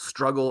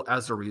struggle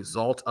as a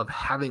result of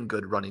having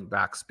good running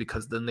backs,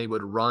 because then they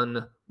would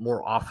run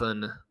more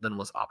often than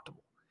was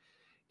optimal.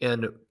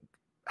 And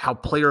how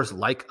players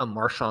like a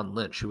Marshawn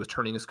Lynch, who was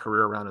turning his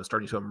career around and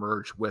starting to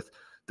emerge with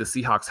the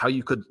Seahawks, how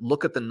you could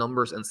look at the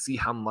numbers and see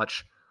how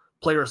much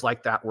players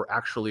like that were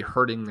actually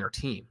hurting their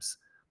teams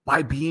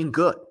by being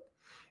good.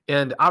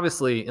 And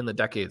obviously in the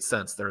decades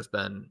since, there's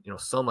been,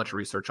 so much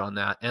research on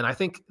that. And I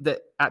think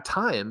that at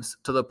times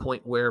to the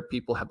point where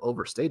people have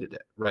overstated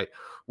it, right?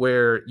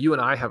 Where you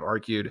and I have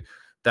argued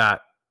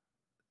that,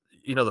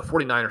 the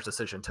 49ers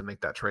decision to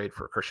make that trade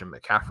for Christian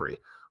McCaffrey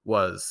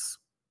was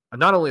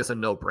not only as a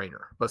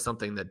no-brainer, but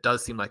something that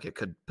does seem like it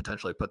could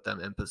potentially put them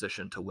in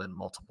position to win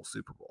multiple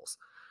Super Bowls.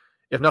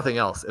 If nothing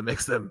else, it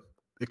makes them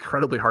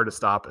incredibly hard to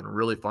stop and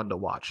really fun to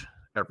watch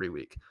every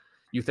week.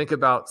 You think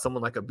about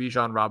someone like a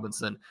Bijan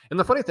Robinson, and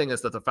the funny thing is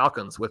that the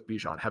Falcons with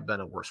Bijan have been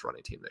a worse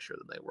running team this year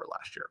than they were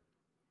last year.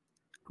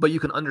 But you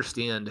can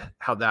understand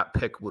how that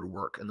pick would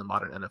work in the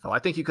modern NFL. I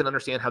think you can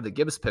understand how the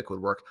Gibbs pick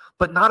would work,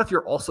 but not if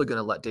you're also going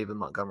to let David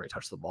Montgomery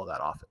touch the ball that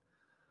often,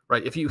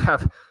 right? If you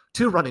have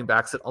 2 running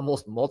backs, it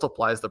almost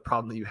multiplies the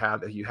problem that you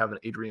have if you have an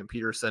Adrian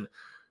Peterson,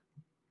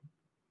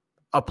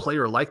 a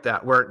player like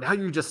that, where now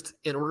you're just,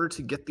 in order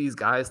to get these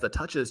guys the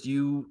touches,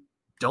 you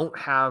don't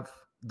have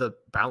the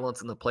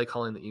balance and the play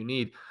calling that you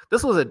need.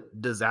 This was a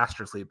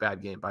disastrously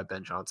bad game by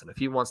Ben Johnson. If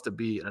he wants to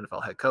be an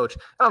NFL head coach,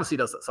 and obviously he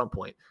does at some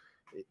point,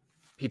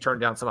 he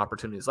turned down some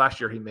opportunities last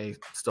year. He may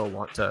still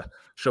want to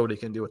show what he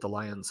can do with the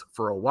Lions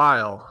for a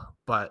while,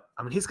 but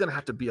he's going to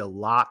have to be a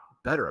lot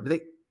better.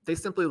 They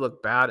simply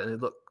look bad and they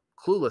look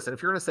clueless. And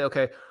if you're going to say,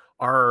 okay,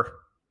 our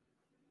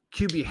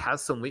QB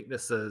has some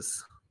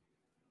weaknesses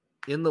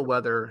in the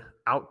weather,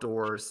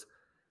 outdoors,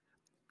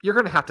 you're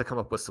going to have to come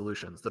up with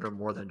solutions that are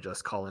more than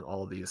just calling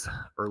all of these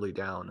early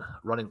down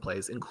running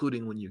plays,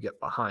 including when you get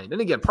behind.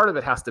 And again, part of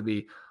it has to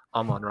be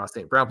Amon-Ra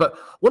St. Brown. But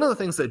one of the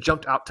things that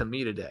jumped out to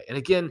me today, and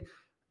again,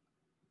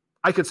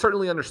 I could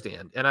certainly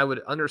understand, and I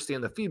would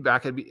understand the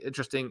feedback. It'd be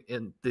interesting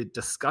in the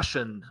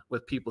discussion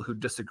with people who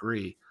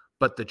disagree,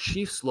 but the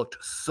Chiefs looked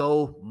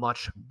so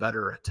much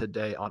better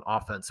today on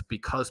offense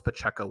because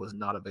Pacheco was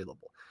not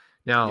available.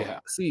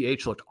 Now,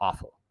 CEH looked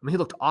awful. He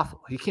looked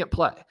awful. He can't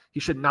play. He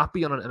should not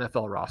be on an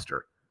NFL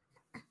roster.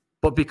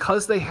 But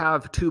because they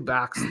have 2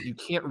 backs that you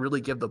can't really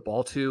give the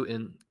ball to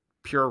in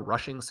pure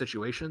rushing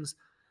situations,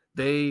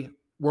 they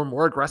were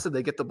more aggressive.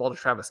 They get the ball to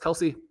Travis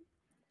Kelce.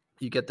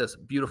 You get this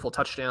beautiful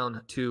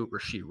touchdown to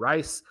Rashee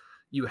Rice.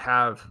 You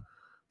have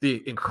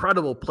the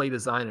incredible play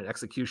design and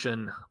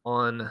execution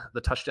on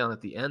the touchdown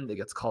at the end that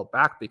gets called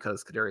back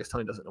because Kadarius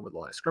Toney doesn't know where the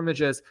line of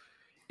scrimmage is.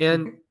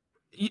 And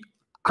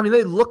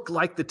they look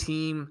like the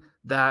team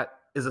that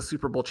is a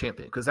Super Bowl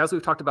champion, because as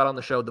we've talked about on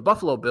the show, the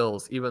Buffalo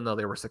Bills, even though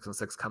they were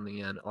 6-6 coming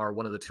in, are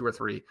one of the 2 or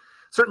 3,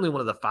 certainly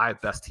one of the 5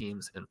 best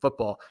teams in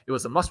football. It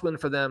was a must-win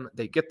for them.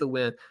 They get the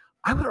win.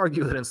 I would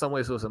argue that in some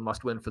ways it was a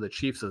must-win for the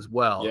Chiefs as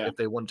well, if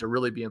they wanted to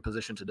really be in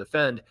position to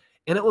defend.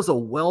 And it was a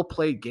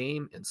well-played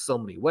game in so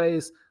many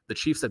ways. The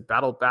Chiefs had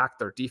battled back.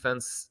 Their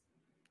defense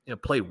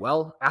played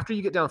well. After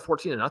you get down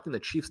 14-0, the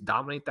Chiefs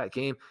dominate that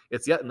game.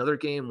 It's yet another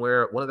game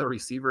where one of the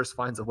receivers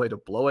finds a way to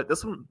blow it.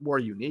 This one more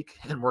unique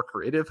and more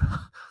creative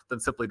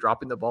than simply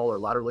dropping the ball or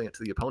laterally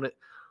into the opponent.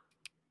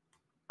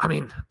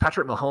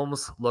 Patrick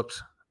Mahomes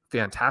looked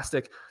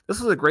fantastic. This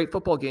was a great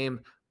football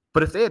game,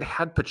 but if they had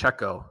had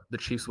Pacheco, the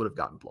Chiefs would have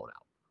gotten blown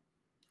out.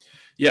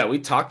 Yeah, we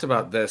talked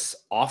about this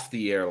off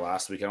the air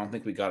last week. I don't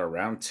think we got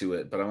around to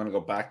it, but I'm going to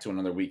go back to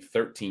another Week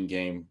 13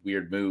 game.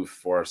 Weird move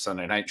for our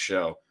Sunday night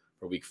show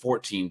for Week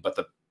 14. But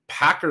the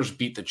Packers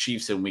beat the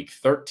Chiefs in Week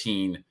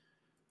 13,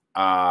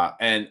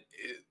 and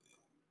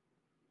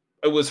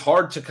it was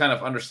hard to kind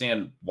of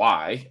understand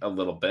why a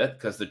little bit,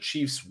 because the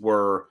Chiefs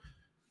were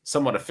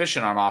somewhat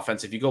efficient on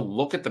offense. If you go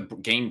look at the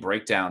game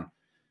breakdown,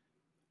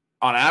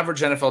 on average,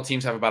 NFL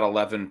teams have about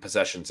 11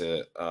 possessions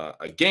a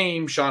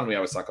game. Sean, we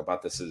always talk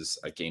about this as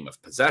a game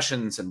of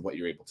possessions and what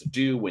you're able to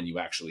do when you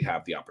actually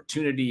have the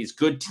opportunities.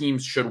 Good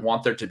teams should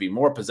want there to be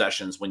more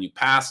possessions. When you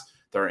pass,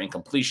 there are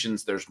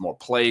incompletions. There's more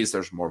plays.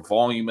 There's more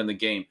volume in the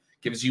game.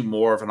 Gives you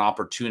more of an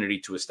opportunity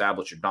to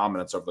establish your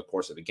dominance over the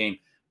course of the game.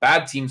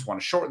 Bad teams want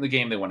to shorten the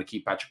game. They want to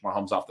keep Patrick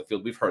Mahomes off the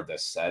field. We've heard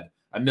this said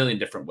a million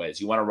different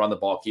ways. You want to run the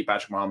ball, keep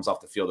Patrick Mahomes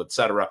off the field,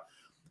 etc.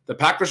 The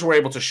Packers were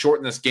able to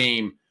shorten this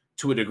game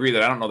to a degree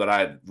that I don't know that I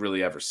had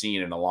really ever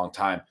seen in a long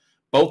time.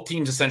 Both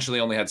teams essentially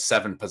only had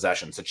 7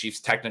 possessions. The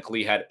Chiefs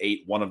technically had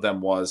 8. One of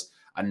them was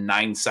a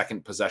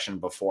 9-second possession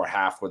before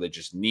half where they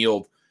just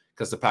kneeled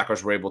because the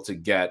Packers were able to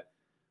get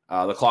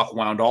The clock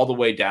wound all the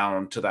way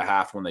down to the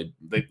half when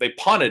they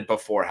punted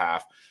before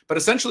half. But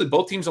essentially,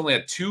 both teams only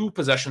had 2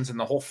 possessions in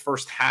the whole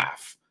first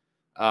half.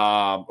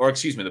 Or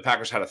excuse me, the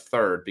Packers had a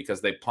third because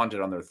they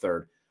punted on their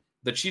third.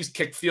 The Chiefs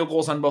kicked field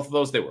goals on both of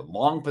those. They were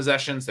long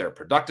possessions. They were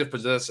productive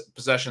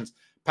possessions.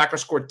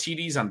 Packers scored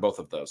TDs on both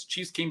of those.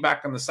 Chiefs came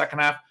back in the second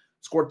half,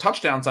 scored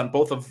touchdowns on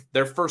both of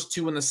their first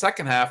 2 in the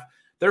second half.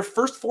 Their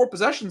first 4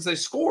 possessions, they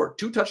scored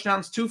 2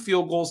 touchdowns, 2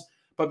 field goals.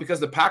 But because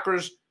the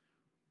Packers,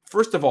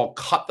 first of all,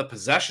 cut the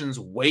possessions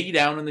way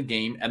down in the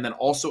game and then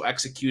also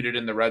executed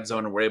in the red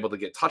zone and were able to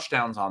get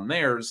touchdowns on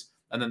theirs.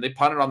 And then they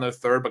punted on their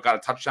third, but got a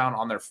touchdown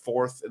on their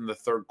fourth in the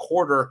third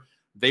quarter.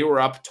 They were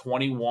up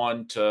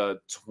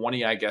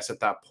 21-20, I guess, at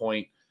that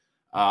point.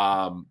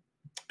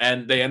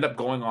 And they end up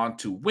going on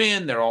to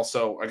win. They're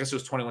also, I guess it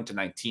was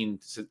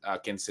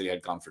 21-19. Kansas City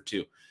had gone for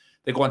 2.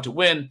 They go on to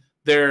win.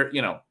 They're,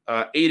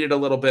 aided a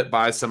little bit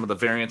by some of the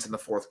variance in the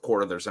fourth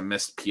quarter. There's a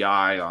missed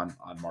PI on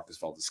Marcus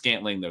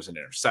Valdes-Scantling. There's an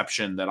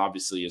interception that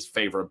obviously is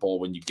favorable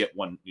when you get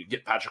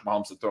Patrick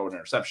Mahomes to throw an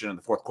interception in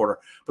the fourth quarter.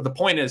 But the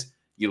point is,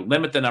 you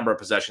limit the number of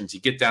possessions.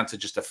 You get down to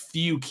just a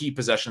few key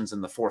possessions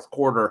in the fourth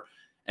quarter,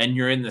 and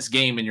you're in this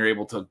game, and you're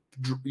able to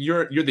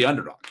you're the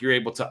underdog. You're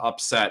able to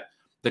upset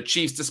the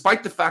Chiefs,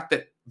 despite the fact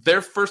that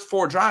their first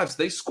 4 drives,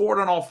 they scored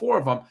on all 4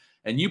 of them.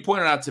 And you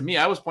pointed out to me,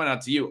 I was pointing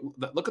out to you,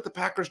 look at the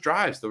Packers'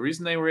 drives. The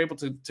reason they were able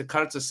to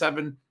cut it to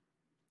 7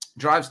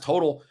 drives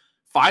total,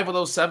 5 of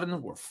those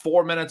 7 were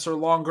 4 minutes or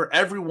longer.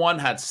 Every one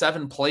had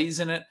 7 plays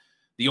in it.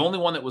 The only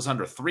one that was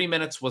under 3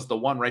 minutes was the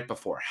one right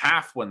before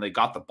half when they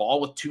got the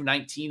ball with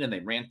 2:19 and they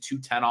ran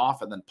 2:10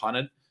 off and then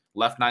punted,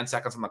 left 9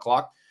 seconds on the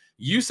clock.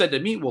 You said to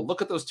me, well,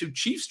 look at those 2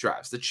 Chiefs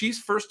drives. The Chiefs'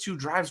 first 2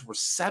 drives were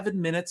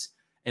 7 minutes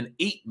and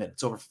 8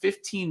 minutes, over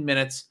 15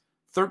 minutes,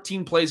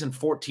 13 plays and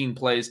 14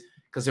 plays,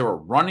 because they were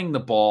running the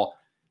ball.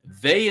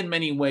 They, in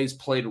many ways,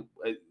 played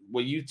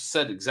what you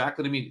said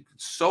exactly to me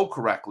so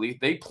correctly.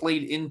 They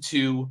played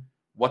into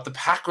what the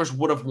Packers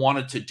would have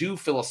wanted to do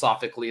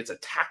philosophically. It's a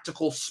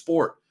tactical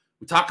sport.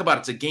 We talk about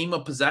it's a game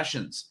of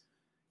possessions.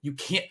 You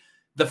can't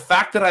 – the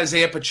fact that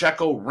Isaiah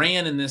Pacheco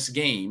ran in this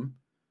game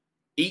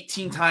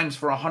 18 times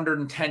for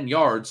 110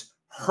 yards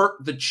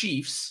hurt the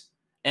Chiefs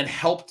and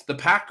helped the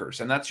Packers.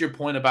 And that's your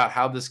point about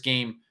how this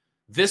game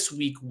this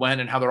week went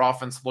and how their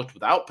offense looked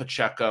without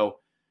Pacheco.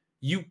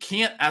 You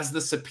can't, as the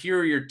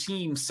superior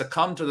team,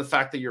 succumb to the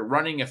fact that you're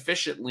running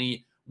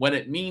efficiently when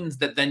it means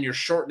that then you're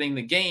shortening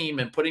the game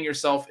and putting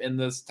yourself in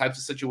those types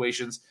of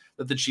situations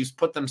that the Chiefs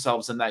put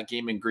themselves in that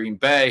game in Green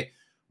Bay,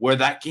 where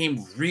that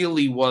game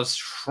really was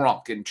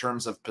shrunk in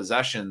terms of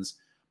possessions.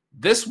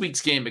 This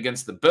week's game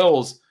against the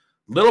Bills,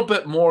 a little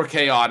bit more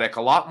chaotic,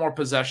 a lot more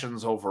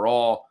possessions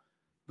overall.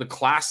 The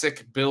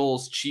classic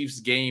Bills-Chiefs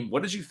game.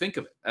 What did you think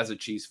of it as a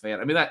Chiefs fan?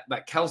 I mean,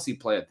 that Kelsey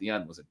play at the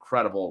end was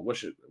incredible.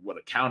 Wish it would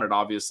have counted,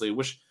 obviously.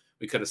 Wish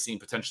we could have seen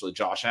potentially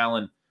Josh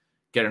Allen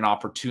get an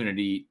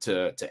opportunity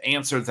to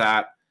answer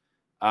that.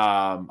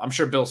 I'm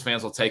sure Bills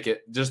fans will take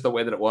it just the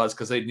way that it was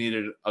because they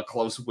needed a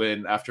close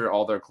win after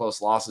all their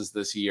close losses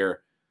this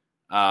year.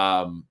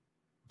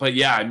 But,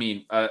 yeah, I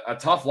mean, a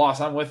tough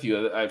loss. I'm with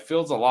you. It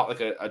feels a lot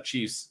like a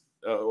Chiefs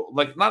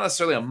like not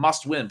necessarily a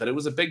must win, but it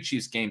was a big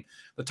Chiefs game.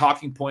 The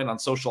talking point on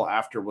social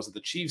after was that the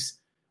Chiefs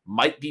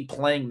might be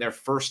playing their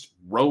first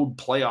road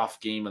playoff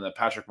game in the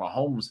Patrick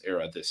Mahomes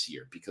era this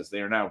year because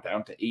they are now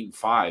down to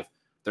 8-5.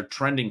 They're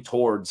trending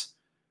towards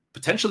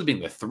potentially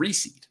being the 3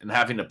 seed and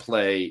having to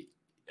play,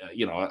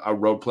 a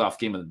road playoff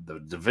game in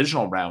the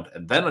divisional round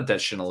and then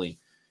additionally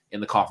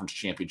in the conference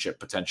championship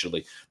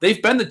potentially.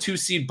 They've been the 2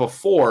 seed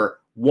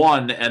before,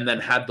 won, and then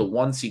had the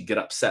 1 seed get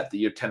upset. The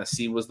year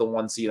Tennessee was the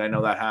 1 seed. I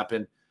know that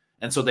happened.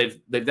 And so they've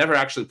never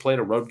actually played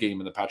a road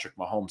game in the Patrick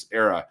Mahomes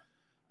era.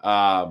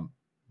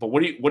 But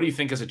what do you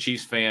think as a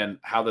Chiefs fan,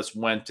 how this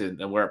went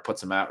and where it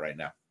puts them at right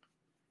now?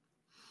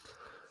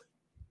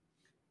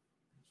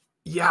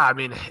 Yeah, I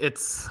mean,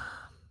 it's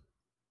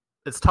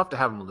tough to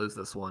have them lose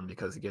this one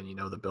because, again,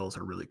 the Bills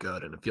are really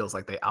good, and it feels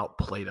like they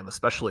outplayed them,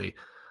 especially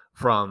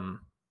from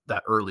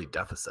that early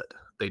deficit.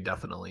 They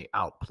definitely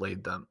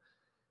outplayed them.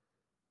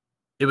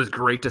 It was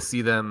great to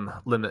see them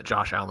limit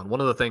Josh Allen.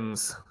 One of the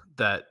things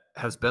that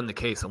has been the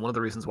case, and one of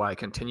the reasons why I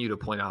continue to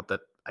point out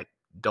that I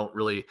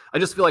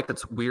just feel like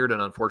it's weird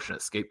and unfortunate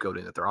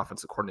scapegoating that their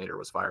offensive coordinator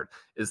was fired,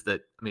 is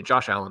that,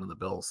 Josh Allen and the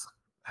Bills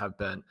have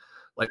been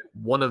like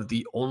one of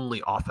the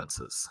only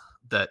offenses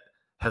that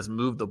has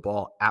moved the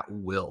ball at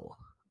will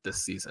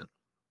this season.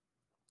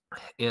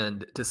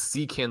 And to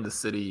see Kansas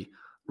City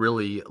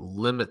really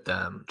limit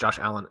them, Josh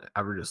Allen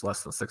averages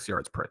less than 6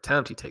 yards per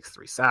attempt. He takes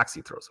 3 sacks.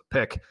 He throws a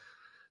pick.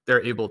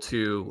 They're able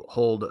to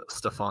hold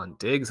Stephon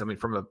Diggs.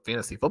 From a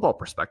fantasy football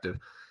perspective,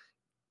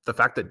 the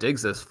fact that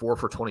Diggs is 4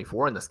 for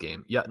 24 in this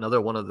game, yet another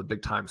one of the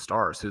big-time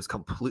stars who's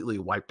completely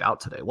wiped out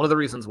today. One of the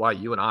reasons why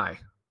you and I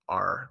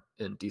are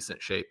in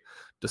decent shape,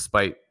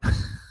 despite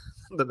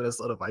the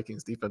Minnesota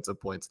Vikings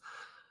defensive points,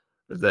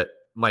 is that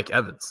Mike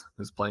Evans,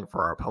 who's playing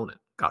for our opponent,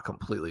 got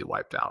completely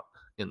wiped out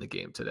in the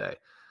game today.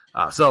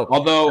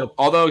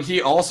 Although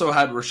he also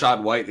had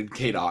Rachaad White and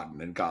Cade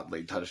Otton and got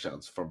late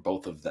touchdowns from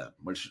both of them,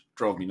 which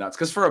drove me nuts.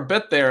 Because for a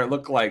bit there, it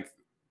looked like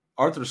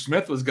Arthur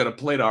Smith was going to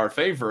play to our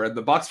favor, and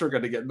the Bucs were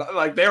going to get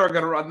they were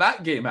going to run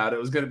that game out. It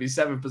was going to be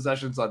 7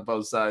 possessions on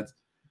both sides,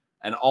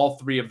 and all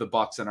 3 of the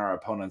Bucs in our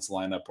opponent's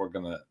lineup were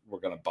going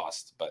to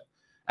bust. But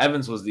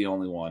Evans was the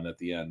only one at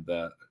the end.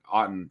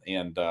 Otton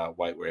and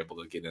White were able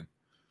to get in.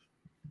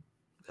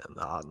 And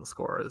the Otton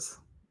score is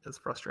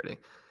frustrating.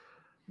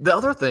 The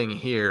other thing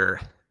here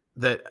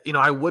that,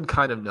 I would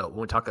kind of note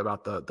when we talk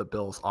about the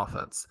Bills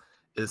offense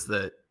is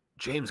that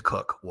James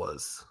Cook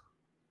was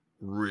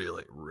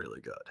really,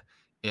 really good.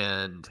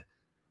 And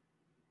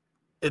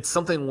it's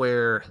something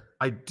where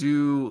I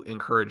do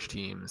encourage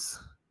teams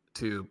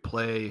to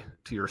play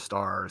to your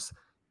stars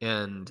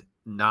and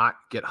not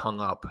get hung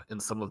up in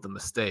some of the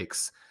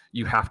mistakes.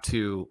 You have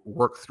to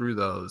work through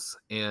those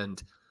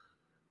and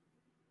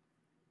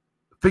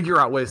figure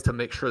out ways to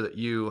make sure that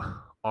you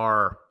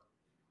are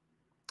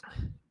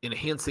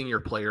enhancing your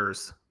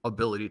players'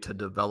 ability to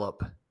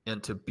develop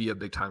and to be a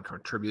big-time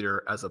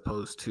contributor as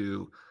opposed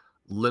to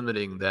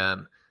limiting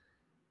them.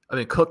 I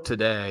mean, Cook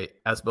today,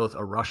 as both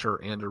a rusher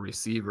and a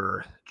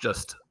receiver,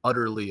 just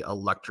utterly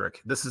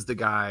electric. This is the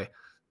guy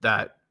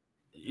that,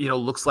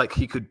 looks like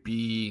he could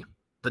be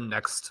the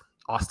next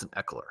Austin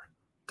Eckler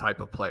type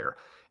of player.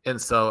 And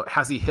so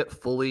has he hit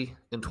fully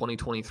in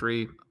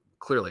 2023?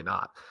 Clearly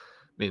not.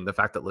 I mean, the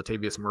fact that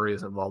Latavius Murray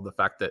is involved, the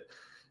fact that,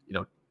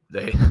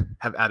 they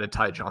have added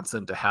Ty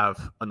Johnson to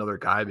have another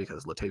guy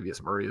because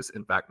Latavius Murray is,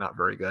 in fact, not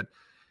very good.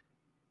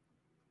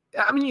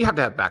 I mean, you have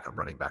to have backup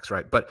running backs,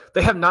 right? But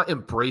they have not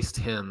embraced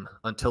him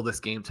until this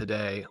game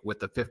today with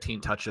the 15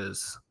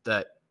 touches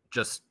that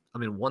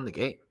won the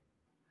game.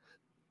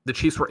 The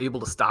Chiefs were able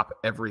to stop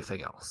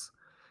everything else.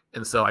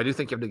 And so I do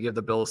think you have to give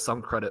the Bills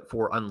some credit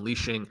for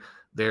unleashing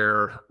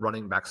their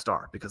running back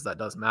star because that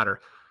does matter.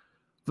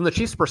 From the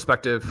Chiefs'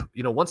 perspective,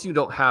 once you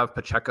don't have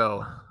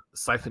Pacheco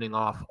siphoning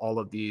off all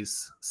of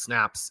these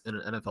snaps in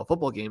an NFL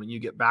football game and you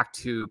get back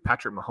to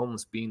Patrick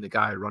Mahomes being the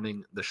guy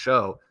running the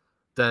show,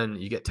 then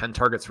you get 10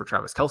 targets for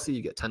Travis Kelce,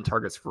 you get 10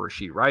 targets for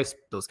Rashee Rice.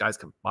 Those guys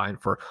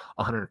combined for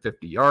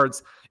 150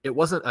 yards. It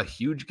wasn't a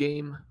huge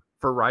game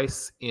for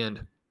Rice,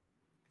 and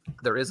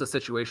there is a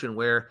situation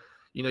where,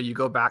 you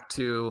go back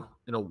to,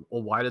 well,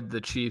 why did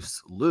the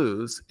Chiefs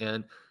lose?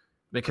 And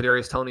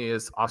Kadarius Toney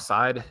is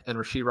offside and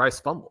Rashee Rice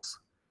fumbles.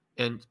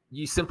 And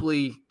you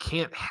simply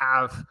can't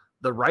have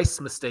the Rice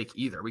mistake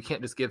either. We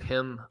can't just give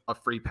him a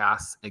free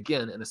pass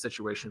again in a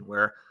situation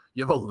where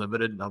you have a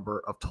limited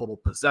number of total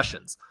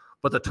possessions.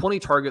 But the 20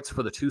 targets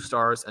for the 2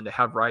 stars and to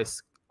have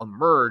Rice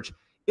emerge,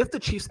 if the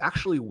Chiefs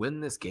actually win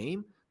this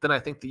game, then I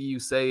think that you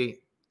say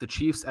the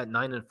Chiefs at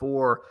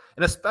 9-4,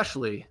 and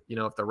especially,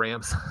 if the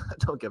Rams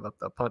don't give up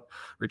the punt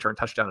return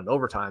touchdown in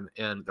overtime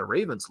and the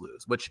Ravens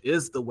lose, which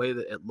is the way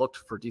that it looked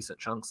for decent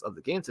chunks of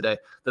the game today,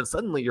 then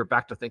suddenly you're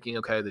back to thinking,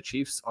 okay, the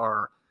Chiefs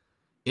are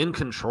in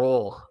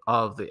control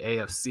of the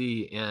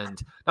AFC,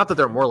 and not that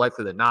they're more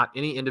likely than not.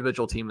 Any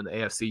individual team in the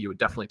AFC you would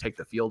definitely take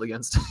the field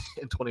against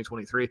in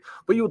 2023,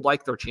 but you would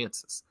like their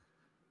chances.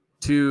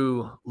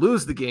 To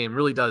lose the game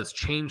really does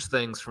change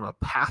things from a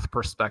path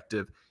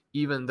perspective,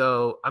 even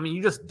though,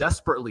 you just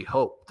desperately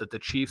hope that the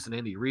Chiefs and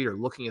Andy Reid are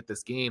looking at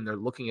this game, they're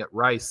looking at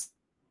Rice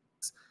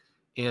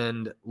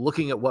and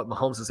looking at what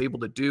Mahomes is able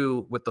to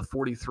do with the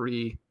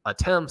 43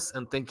 attempts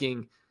and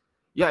thinking,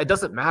 yeah, it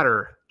doesn't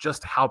matter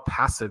just how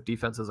passive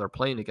defenses are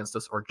playing against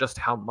us or just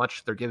how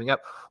much they're giving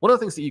up. One of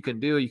the things that you can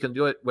do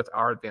it with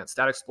our advanced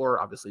stat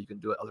explorer. Obviously, you can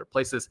do it other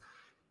places.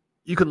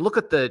 You can look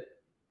at the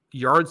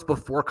yards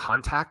before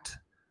contact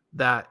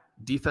that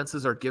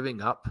defenses are giving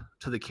up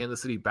to the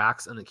Kansas City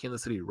backs and the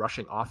Kansas City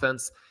rushing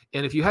offense.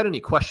 And if you had any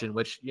question,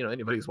 which,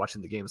 anybody who's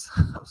watching the games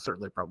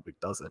certainly probably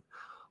doesn't,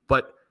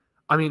 but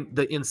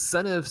the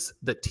incentives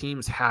that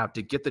teams have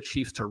to get the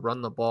Chiefs to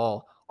run the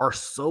ball are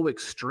so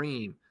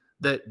extreme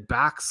that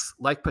backs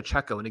like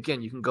Pacheco, and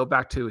again, you can go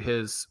back to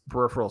his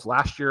peripherals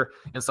last year.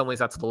 In some ways,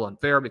 that's a little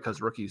unfair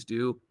because rookies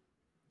do,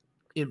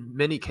 in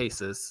many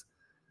cases,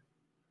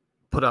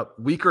 put up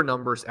weaker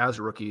numbers as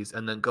rookies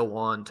and then go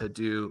on to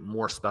do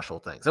more special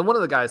things. And one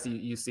of the guys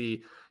you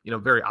see,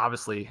 very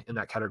obviously in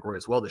that category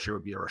as well this year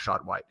would be a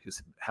Rachaad White,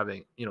 who's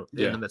having, in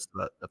the midst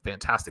of a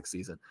fantastic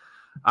season.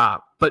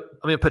 But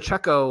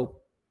Pacheco,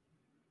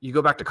 you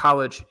go back to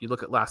college, you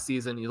look at last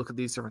season, you look at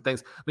these different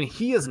things.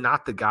 He is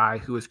not the guy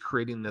who is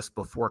creating this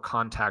before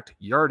contact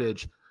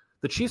yardage.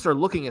 The Chiefs are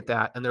looking at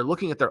that, and they're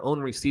looking at their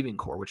own receiving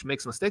core, which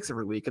makes mistakes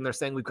every week. And they're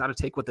saying, we've got to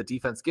take what the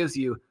defense gives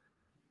you.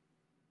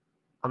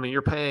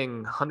 You're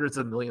paying hundreds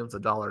of millions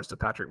of dollars to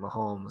Patrick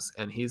Mahomes,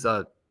 and he's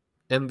a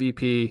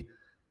MVP.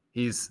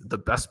 He's the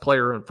best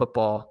player in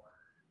football.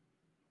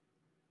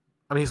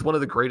 He's one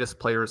of the greatest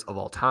players of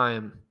all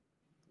time.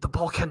 The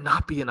ball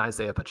cannot be in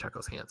Isaiah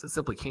Pacheco's hands. It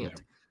simply can't.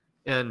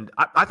 Yeah. And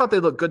I thought they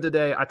looked good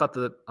today. I thought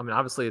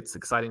obviously it's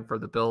exciting for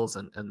the Bills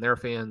and their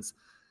fans.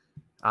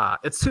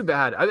 It's too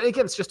bad.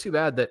 Again, it's just too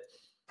bad that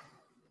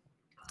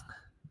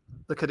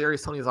the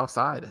Kadarius Toney is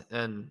offside.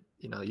 And,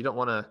 you don't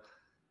want to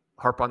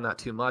harp on that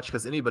too much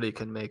because anybody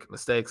can make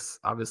mistakes.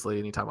 Obviously,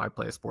 anytime I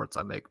play sports,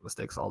 I make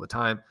mistakes all the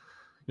time.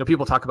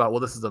 People talk about, well,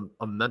 this is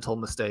a mental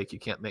mistake. You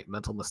can't make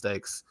mental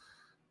mistakes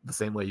the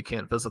same way you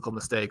can physical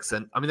mistakes.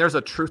 And I mean, there's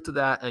a truth to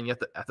that. And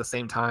yet at the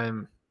same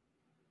time,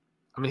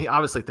 I mean, he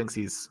obviously thinks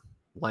he's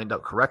lined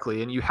up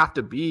correctly, and you have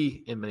to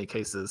be, in many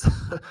cases,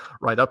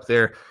 right up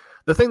there.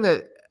 The thing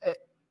that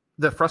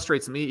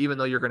frustrates me, even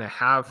though you're going to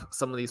have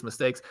some of these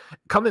mistakes,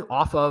 coming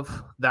off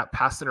of that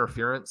pass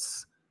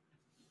interference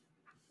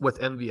with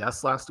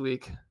MVS last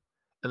week,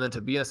 and then to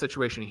be in a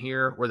situation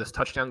here where this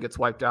touchdown gets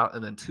wiped out,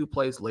 and then 2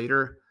 plays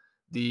later,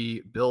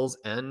 the Bills'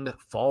 end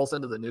falls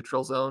into the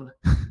neutral zone,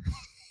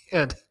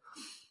 and,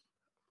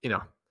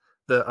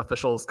 the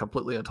officials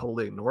completely and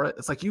totally ignore it.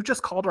 It's like, you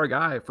just called our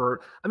guy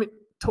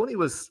Tony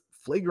was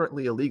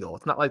flagrantly illegal.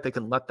 It's not like they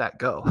can let that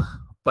go,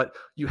 but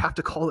you have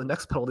to call the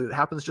next penalty that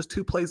happens just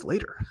 2 plays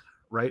later,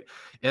 right?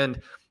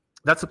 And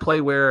that's a play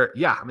where,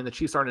 the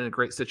Chiefs aren't in a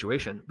great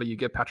situation, but you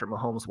give Patrick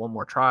Mahomes one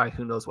more try,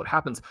 who knows what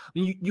happens.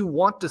 You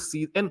want to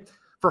see, and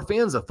for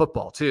fans of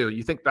football too,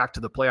 you think back to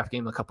the playoff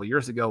game a couple of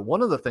years ago,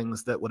 one of the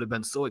things that would have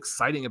been so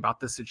exciting about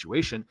this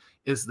situation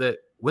is that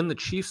when the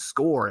Chiefs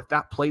score, if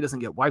that play doesn't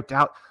get wiped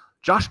out,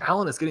 Josh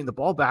Allen is getting the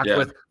ball back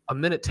with a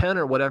minute 10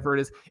 or whatever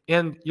it is,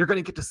 and you're going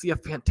to get to see a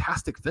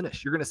fantastic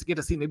finish. You're going to get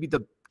to see maybe the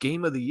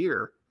game of the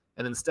year,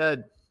 and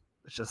instead,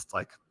 it's just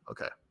like,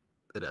 okay,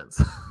 it ends.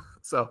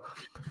 So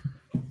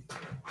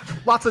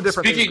lots of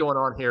different things going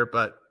on here,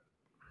 but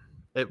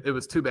it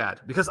was too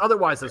bad because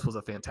otherwise this was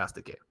a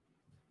fantastic game.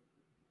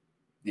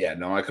 Yeah,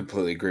 no, I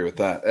completely agree with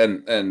that.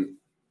 And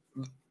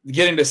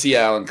getting to see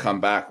Allen come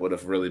back would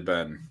have really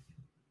been,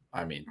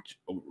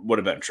 would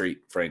have been a treat,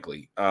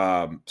 frankly.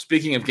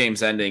 Speaking of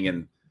games ending,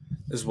 and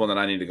this is one that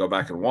I need to go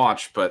back and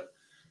watch, but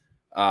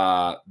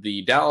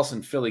the Dallas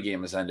and Philly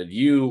game has ended.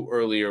 You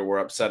earlier were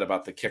upset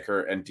about the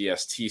kicker and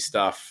DST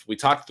stuff. We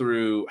talked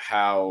through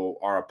how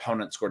our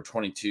opponent scored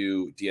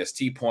 22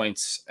 DST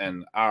points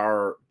and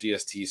our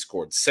DST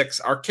scored 6.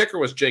 Our kicker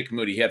was Jake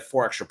Moody. He had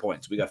 4 extra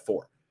points. We got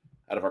 4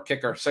 out of our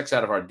kicker, 6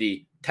 out of our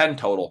D, 10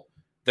 total.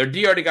 Their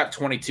D already got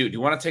 22. Do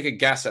you want to take a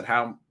guess at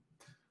how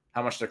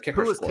much their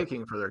kicker scored? Who was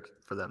kicking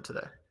for them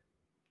today?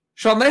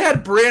 Sean, they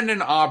had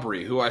Brandon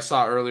Aubrey, who I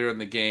saw earlier in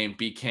the game,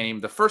 became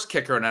the first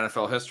kicker in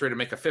NFL history to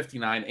make a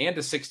 59 and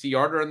a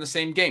 60-yarder in the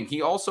same game.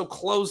 He also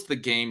closed the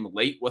game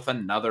late with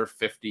another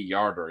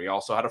 50-yarder. He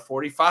also had a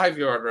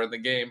 45-yarder in the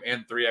game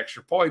and 3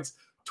 extra points,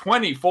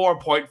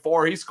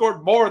 24.4. He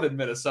scored more than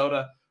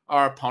Minnesota.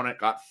 Our opponent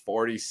got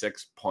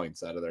 46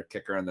 points out of their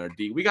kicker and their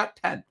D. We got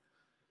 10.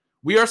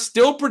 We are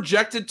still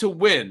projected to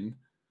win,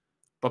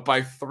 but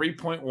by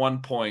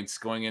 3.1 points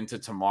going into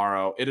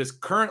tomorrow. It is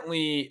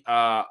currently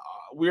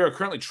we are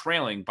currently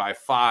trailing by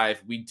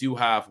 5. We do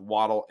have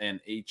Waddle and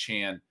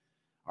Achane.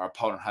 Our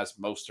opponent has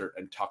Mostert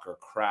and Tucker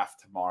Kraft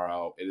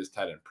tomorrow. It is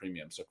tight end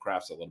premium, so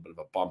Kraft's a little bit of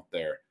a bump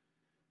there.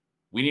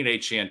 We need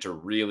Achane to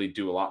really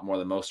do a lot more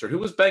than Mostert, who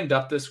was banged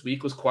up this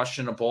week, was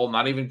questionable,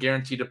 not even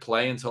guaranteed to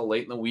play until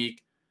late in the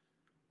week.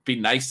 Be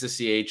nice to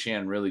see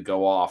Achane really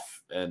go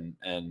off and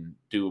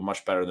do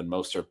much better than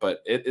Mostert, but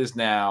it is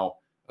now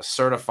a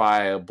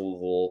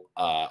certifiable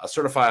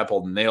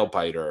nail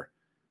biter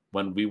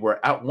when we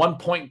were at one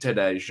point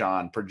today,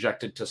 Jean,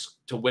 projected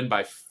to win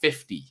by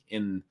 50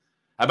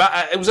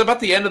 it was about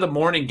the end of the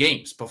morning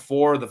games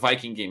before the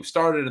Viking game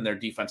started and their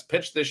defense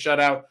pitched this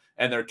shutout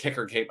and their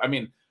kicker came.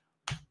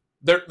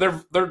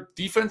 Their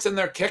defense and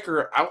their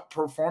kicker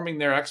outperforming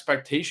their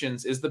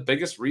expectations is the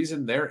biggest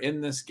reason they're in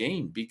this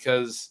game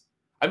because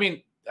I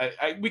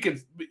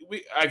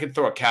could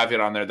throw a caveat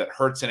on there that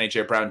Hurts and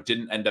A.J. Brown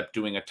didn't end up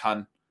doing a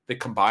ton. They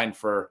combined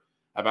for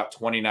about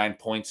 29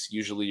 points.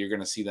 Usually you're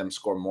going to see them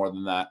score more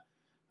than that.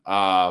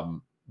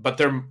 But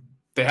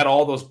they had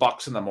all those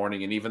bucks in the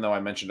morning, and even though I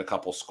mentioned a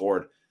couple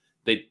scored,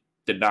 they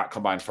did not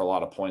combine for a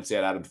lot of points. They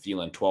had Adam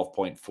Thielen,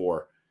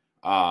 12.4.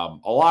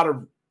 A lot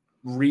of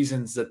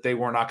reasons that they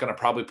were not going to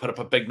probably put up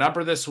a big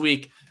number this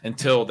week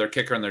until their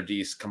kicker and their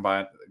D's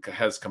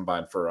has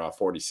combined for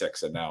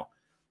 46, and now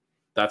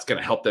that's going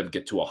to help them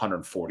get to a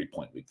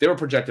 140-point week. They were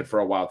projected for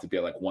a while to be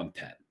at like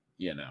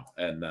 110,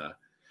 and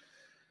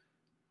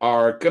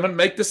are going to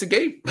make this a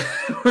game.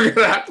 We're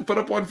going to have to put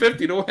up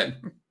 150 to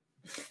win.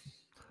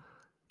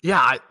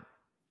 Yeah,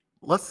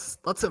 let's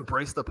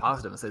embrace the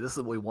positive and say this is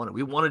what we wanted.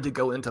 We wanted to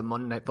go into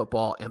Monday Night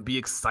Football and be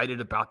excited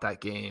about that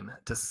game,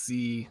 to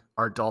see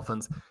our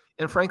Dolphins.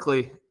 And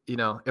frankly,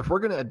 if we're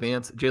going to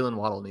advance, Jalen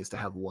Waddle needs to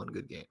have one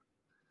good game.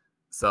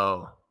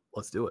 So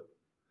let's do it.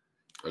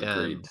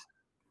 Agreed. And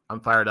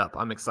I'm fired up.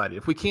 I'm excited.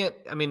 If we can't,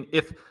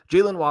 if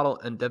Jalen Waddle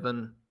and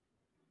Devin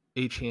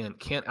Achane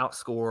can't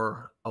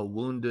outscore a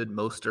wounded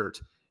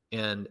Mostert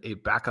and a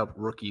backup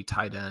rookie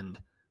tight end,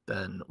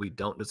 then we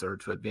don't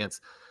deserve to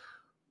advance.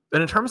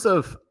 And in terms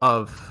of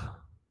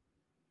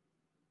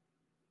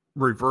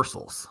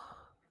reversals,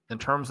 in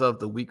terms of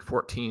the Week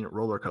 14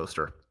 roller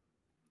coaster,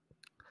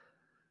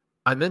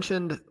 I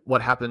mentioned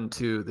what happened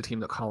to the team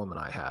that Colin and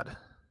I had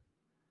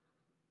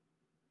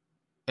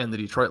in the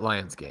Detroit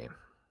Lions game.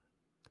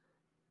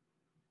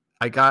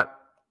 I got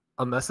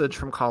a message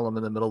from Colin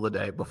in the middle of the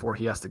day before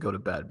he has to go to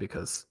bed,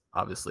 because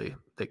obviously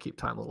they keep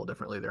time a little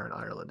differently there in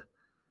Ireland,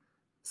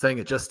 saying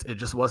it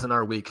just wasn't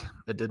our week.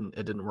 It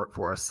didn't work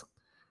for us.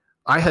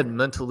 I had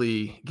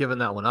mentally given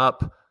that one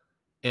up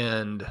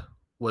and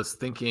was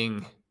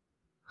thinking,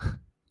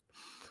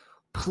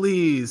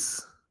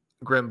 please,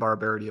 Grim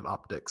Barbarity of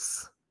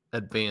Optics,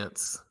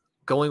 advance.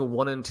 Going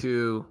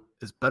 1-2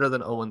 is better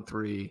than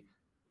 0-3,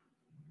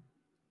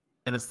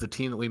 and it's the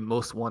team that we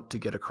most want to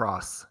get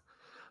across.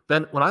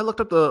 Ben, when I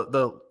looked up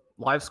the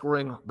live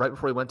scoring right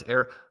before we went to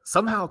air,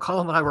 somehow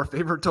Colin and I were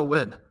favored to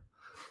win.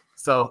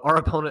 So our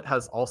opponent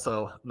has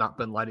also not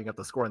been lighting up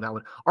the score in that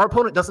one. Our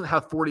opponent doesn't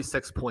have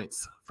 46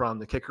 points from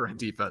the kicker and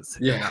defense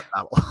in that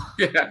battle.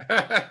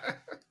 Yeah.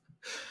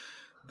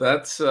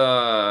 That's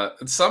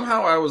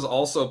somehow I was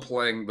also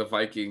playing the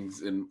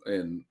Vikings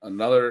in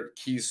another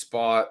key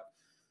spot.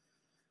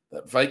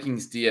 That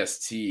Vikings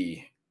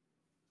DST.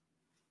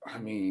 I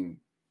mean,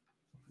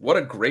 what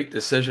a great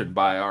decision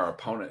by our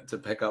opponent to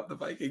pick up the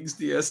Vikings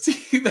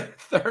DST,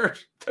 their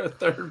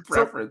third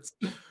preference.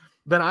 So,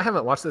 Ben, I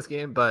haven't watched this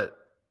game, but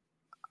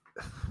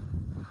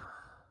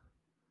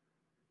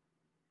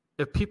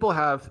if people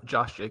have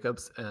Josh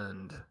Jacobs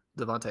and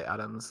Devontae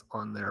Adams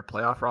on their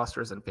playoff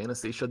rosters in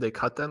fantasy, should they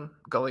cut them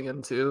going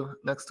into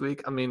next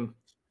week? I mean,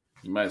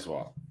 you might as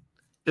well.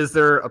 Is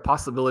there a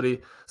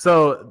possibility?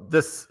 So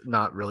this,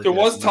 not really. There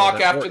was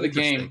talk after the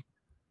game.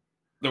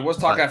 There was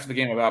talk after the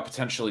game about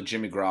potentially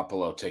Jimmy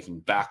Garoppolo taking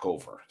back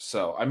over.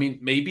 So, I mean,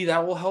 maybe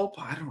that will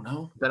help. I don't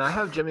know. Then I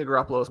have Jimmy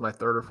Garoppolo as my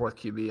third or fourth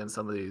QB in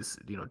some of these,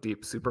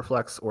 deep super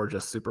flex or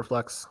just super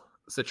flex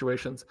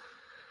situations.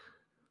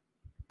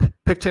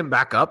 Picked him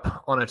back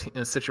up on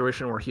in a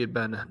situation where he had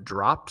been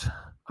dropped.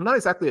 I'm not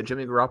exactly a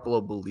Jimmy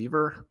Garoppolo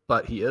believer,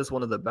 but he is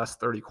one of the best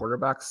 30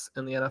 quarterbacks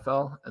in the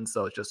NFL. And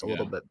so it's just a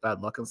little bit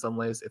bad luck in some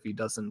ways if he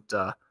doesn't,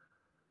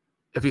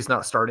 if he's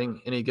not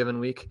starting any given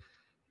week.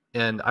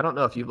 And I don't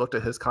know if you've looked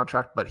at his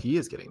contract, but he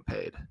is getting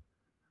paid.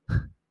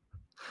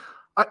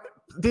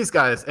 These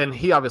guys, and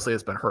he obviously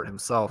has been hurt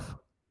himself.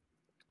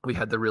 We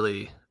had the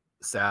really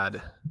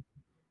sad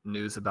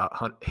news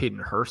about Hayden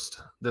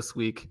Hurst this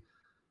week.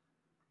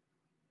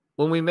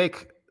 When we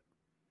make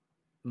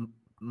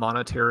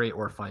monetary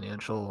or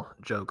financial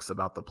jokes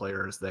about the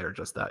players, they are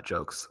just that,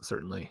 jokes.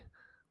 Certainly,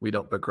 we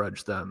don't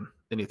begrudge them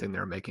anything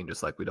they're making,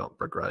 just like we don't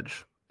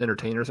begrudge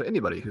entertainers or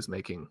anybody who's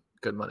making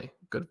good money.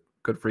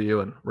 Good for you,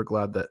 and we're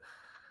glad that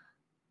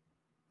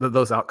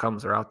those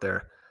outcomes are out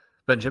there.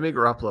 But Jimmy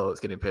Garoppolo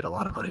is getting paid a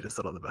lot of money to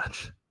sit on the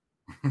bench.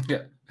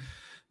 Yeah,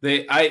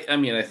 I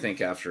mean, I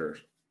think after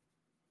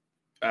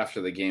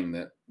the game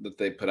that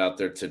they put out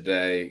there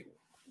today,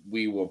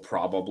 we will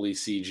probably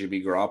see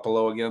Jimmy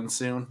Garoppolo again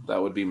soon.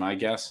 That would be my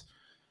guess.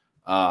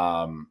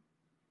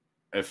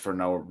 If for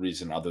no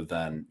reason other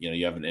than,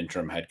 you have an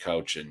interim head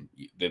coach and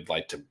they'd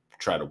like to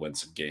try to win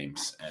some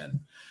games. And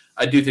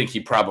I do think he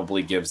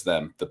probably gives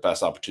them the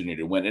best opportunity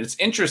to win. And it's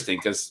interesting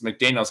because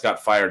McDaniels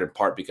got fired in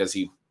part because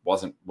he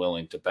wasn't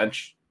willing to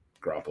bench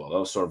Garoppolo. That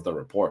was sort of the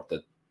report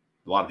that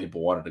a lot of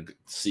people wanted to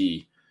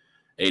see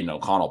Aidan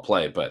O'Connell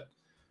play. But,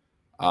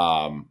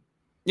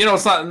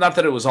 it's not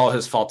that it was all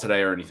his fault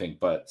today or anything,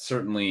 but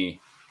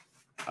certainly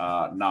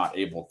not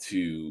able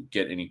to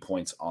get any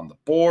points on the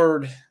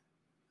board.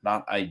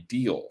 Not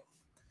ideal.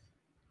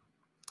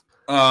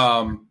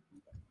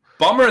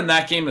 Bummer in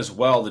that game as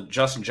well that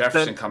Justin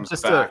Jefferson comes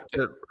back.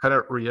 To kind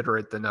of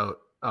reiterate the note,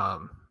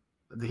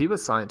 he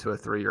was signed to a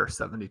 3-year,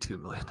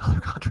 $72 million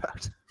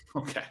contract.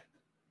 Okay.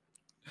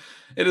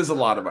 It is a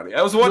lot of money.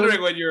 I was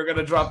wondering when you were going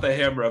to drop the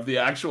hammer of the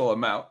actual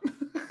amount.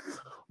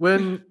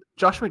 When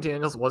Josh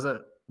McDaniels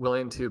wasn't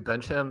willing to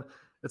bench him,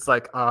 it's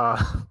like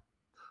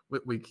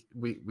we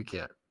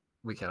can't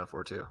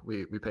afford to.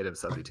 We paid him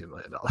 $72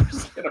 million.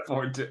 Can't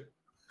afford to.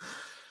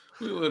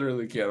 We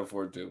literally can't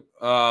afford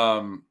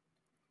to.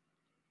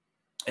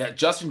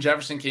 Justin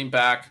Jefferson came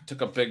back,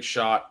 took a big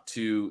shot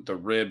to the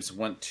ribs,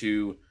 went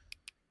to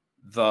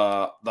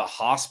the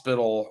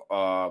hospital,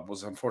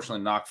 was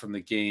unfortunately knocked from the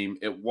game.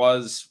 It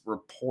was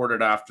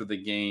reported after the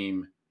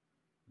game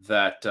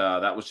that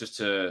that was just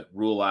to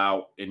rule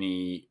out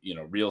any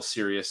real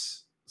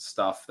serious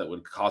stuff that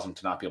would cause him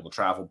to not be able to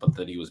travel, but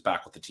that he was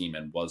back with the team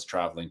and was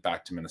traveling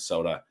back to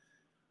Minnesota.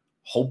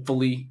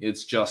 Hopefully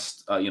it's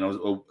just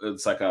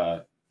it's like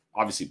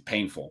obviously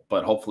painful,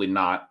 but hopefully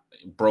not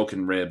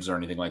broken ribs or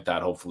anything like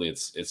that. Hopefully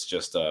it's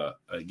just a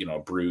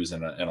bruise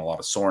and a lot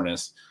of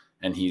soreness,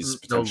 and he's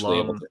potentially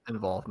able to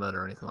involvement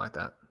or anything like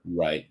that.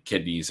 Right,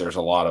 kidneys. There's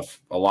a lot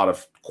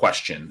of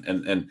question,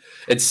 and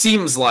it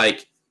seems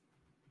like,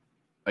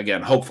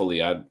 again,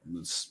 hopefully, I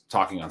was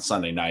talking on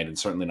Sunday night, and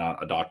certainly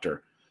not a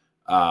doctor.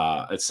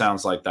 It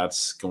sounds like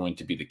that's going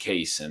to be the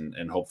case,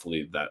 and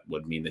hopefully that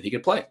would mean that he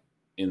could play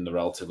in the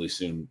relatively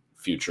soon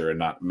future and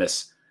not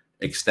miss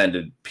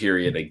extended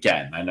period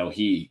again. I know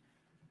he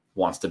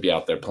wants to be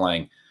out there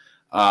playing,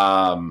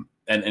 and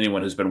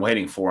anyone who's been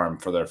waiting for him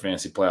for their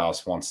fantasy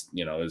playoffs wants,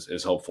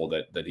 is hopeful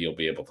that he'll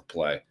be able to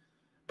play.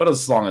 But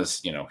as long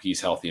as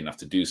he's healthy enough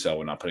to do so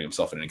and not putting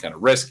himself in any kind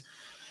of risk.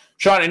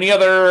 Shawn, any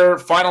other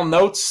final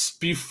notes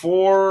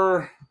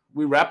before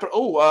we wrap it.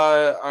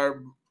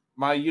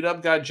 My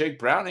UW guy Jake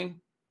Browning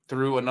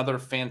threw another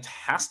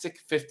fantastic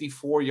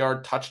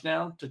 54-yard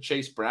touchdown to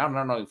Chase Brown. I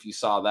don't know if you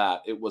saw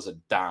that. It was a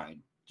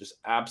dime. Just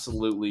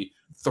absolutely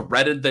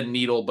threaded the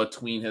needle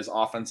between his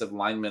offensive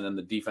lineman and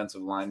the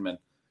defensive lineman.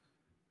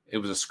 It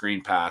was a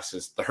screen pass,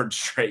 his third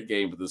straight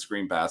game with a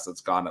screen pass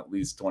that's gone at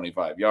least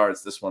 25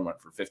 yards. This one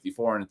went for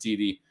 54 and a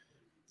TD.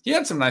 He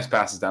had some nice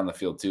passes down the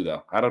field too,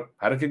 though. Had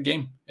a good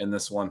game in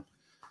this one.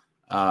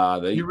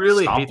 You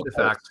really hate the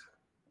fact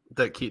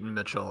that Keaton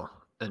Mitchell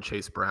and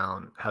Chase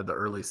Brown had the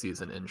early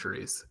season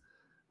injuries,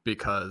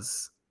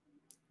 because,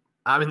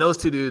 I mean, those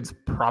two dudes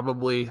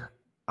probably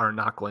are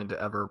not going to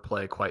ever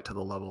play quite to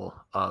the level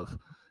of,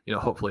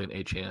 hopefully an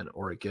Achane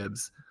or a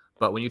Gibbs.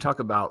 But when you talk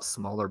about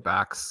smaller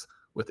backs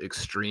with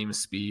extreme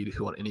speed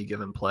who on any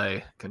given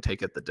play can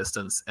take it the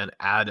distance and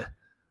add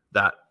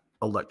that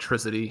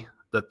electricity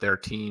that their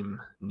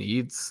team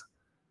needs,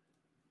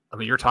 I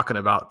mean, you're talking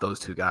about those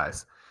two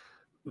guys.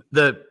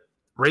 The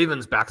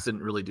Ravens backs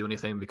didn't really do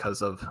anything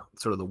because of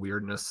sort of the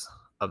weirdness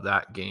of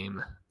that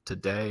game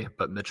today,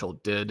 but Mitchell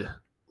did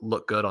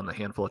look good on the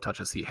handful of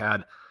touches he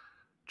had.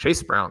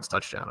 Chase Brown's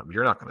touchdown, I mean,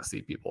 you're not going to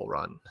see people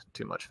run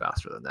too much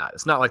faster than that.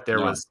 It's not like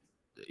there was,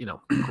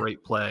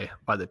 great play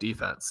by the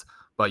defense,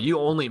 but you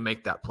only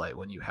make that play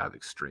when you have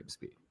extreme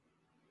speed.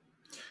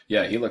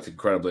 Yeah, he looked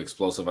incredibly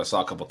explosive. I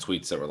saw a couple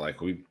tweets that were like,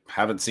 we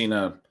haven't seen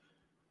a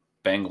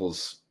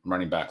Bengals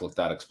running back look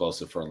that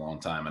explosive for a long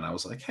time. And I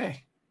was like,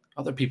 hey,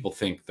 other people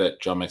think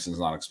that Joe Mixon's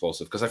not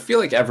explosive, because I feel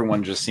like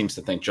everyone just seems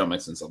to think Joe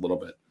Mixon's a little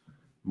bit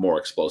more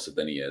explosive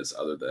than he is,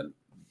 other than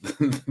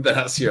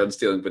us here on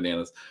Stealing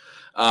Bananas.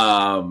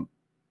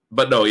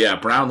 But no, yeah,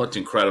 Brown looked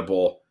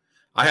incredible.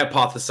 I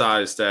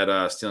hypothesized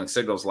at Stealing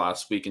Signals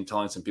last week and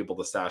telling some people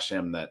to stash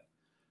him that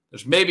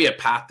there's maybe a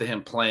path to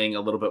him playing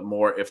a little bit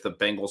more if the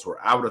Bengals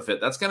were out of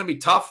it. That's going to be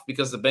tough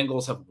because the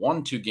Bengals have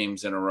won 2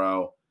 games in a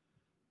row.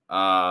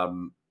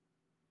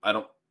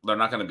 They're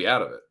not going to be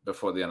out of it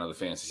before the end of the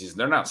fantasy season.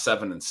 They're now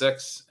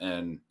 7-6.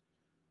 And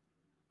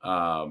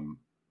I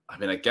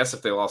mean, I guess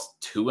if they lost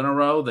 2 in a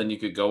row, then you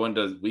could go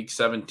into week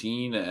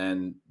 17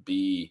 and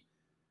be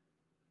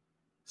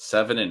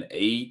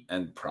 7-8,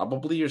 and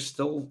probably you're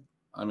still,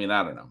 I mean,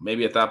 I don't know.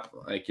 Maybe at that,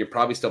 like, you're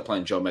probably still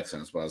playing Joe Mixon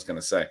is what I was going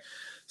to say.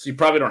 So you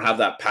probably don't have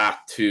that path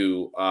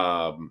to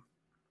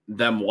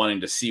them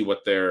wanting to see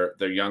what their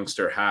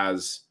youngster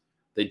has.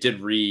 They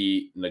did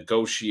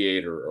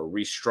renegotiate or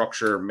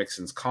restructure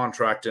Mixon's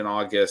contract in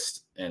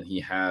August, and he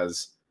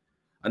has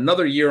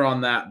another year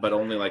on that, but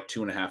only like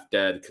 2.5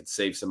 dead, could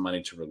save some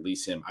money to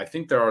release him. I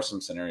think there are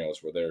some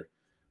scenarios where they're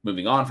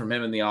moving on from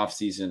him in the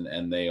offseason,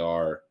 and they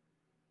are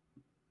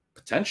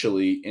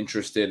potentially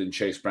interested in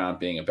Chase Brown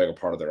being a bigger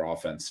part of their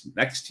offense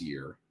next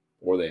year,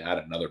 or they add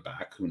another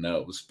back, who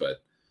knows.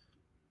 But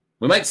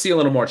we might see a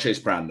little more Chase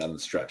Brown down the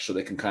stretch so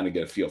they can kind of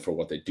get a feel for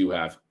what they do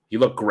have. He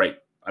looked great.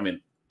 I mean,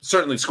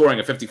 certainly scoring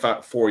a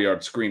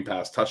 54-yard screen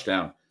pass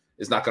touchdown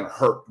is not going to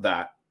hurt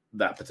that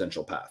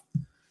potential path.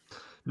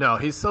 No,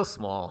 he's so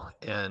small,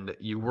 and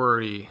you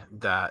worry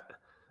that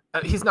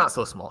he's not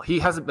so small. He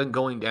hasn't been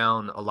going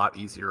down a lot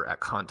easier at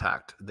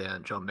contact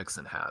than Joe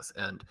Mixon has.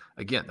 And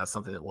again, that's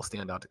something that will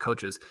stand out to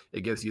coaches.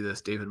 It gives you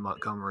this David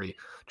Montgomery,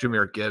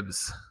 Jahmyr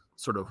Gibbs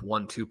sort of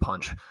 1-2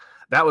 punch.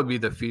 That would be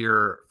the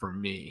fear for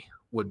me,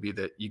 would be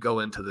that you go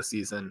into the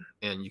season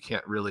and you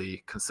can't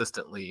really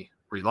consistently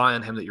rely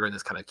on him, that you're in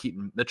this kind of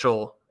Keaton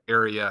Mitchell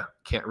area,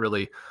 can't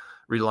really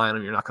rely on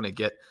him. You're not going to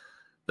get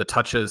the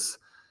touches.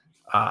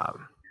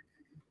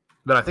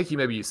 But I think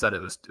you said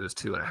it was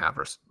 2.5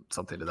 or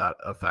something to that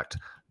effect.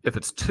 If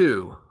it's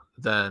 2,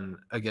 then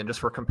again, just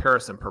for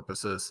comparison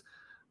purposes,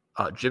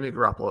 Jimmy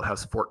Garoppolo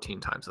has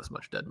 14 times as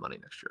much dead money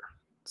next year.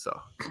 So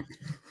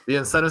the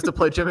incentives to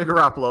play Jimmy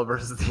Garoppolo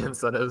versus the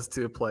incentives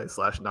to play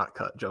 / not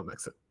cut Joe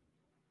Mixon.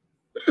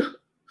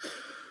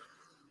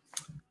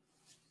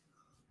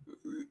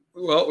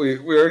 Well, we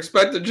were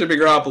expecting Jimmy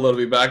Garoppolo to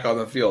be back on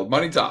the field.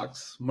 Money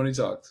talks. Money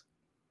talks.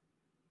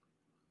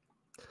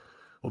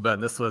 Well, Ben,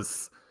 this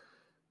was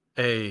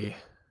a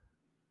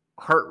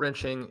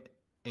heart-wrenching,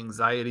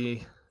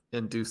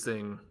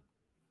 anxiety-inducing,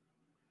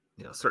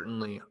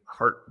 certainly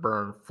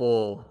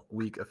heartburn-full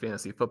week of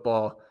fantasy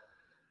football.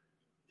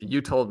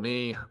 You told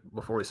me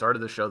before we started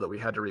the show that we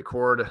had to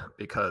record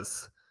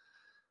because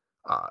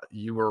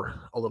you were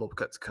a little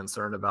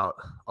concerned about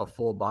a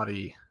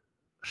full-body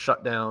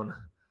shutdown.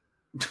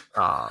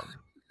 But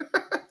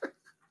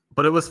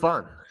it was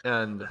fun.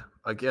 And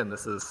again,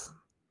 this is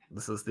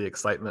the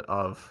excitement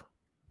of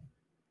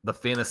the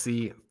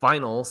fantasy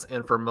finals.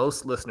 And for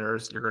most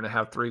listeners, you're going to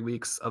have 3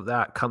 weeks of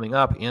that coming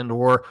up,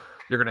 or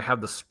you're going to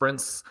have the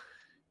sprints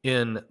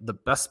in the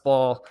best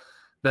ball.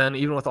 Ben,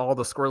 even with all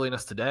the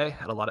squirreliness today,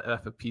 had a lot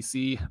of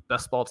FFPC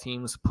best ball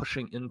teams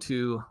pushing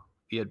into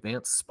the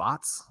advanced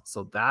spots.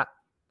 So that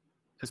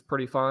is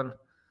pretty fun.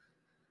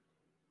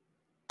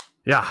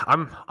 Yeah,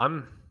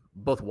 I'm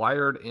both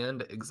wired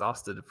and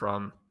exhausted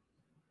from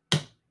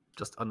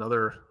just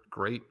another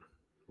great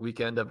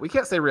weekend of, we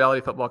can't say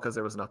reality football because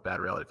there was enough bad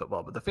reality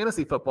football, but the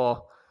fantasy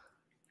football,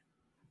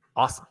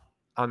 awesome.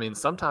 I mean,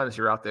 sometimes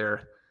you're out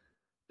there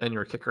and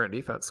your kicker and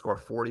defense score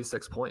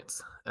 46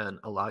 points and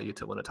allow you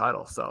to win a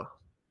title. So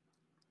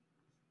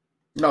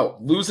no,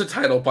 lose a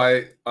title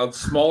by a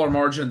smaller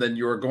margin than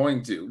you're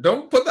going to.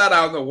 Don't put that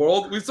out in the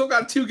world. We've still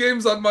got 2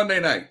 games on Monday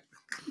night.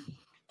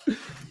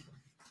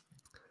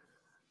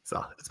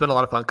 So it's been a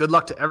lot of fun. Good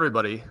luck to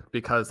everybody,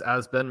 because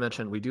as Ben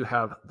mentioned, we do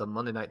have the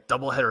Monday night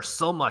doubleheader.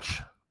 So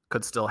much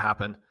could still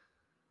happen.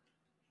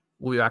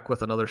 We'll be back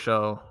with another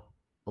show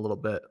a little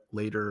bit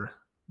later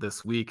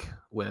this week,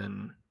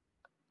 when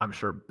I'm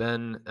sure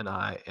Ben and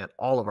I and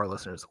all of our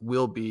listeners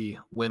will be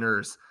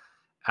winners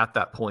at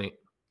that point.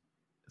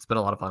 It's been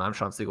a lot of fun. I'm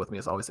Shawn Siegele. With me,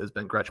 as always, is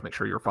Ben Gretch. Make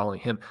sure you're following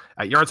him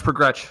at Yards Per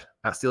Gretch,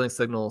 at Stealing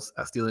Signals,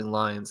 at Stealing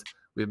Lines.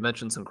 We've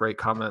mentioned some great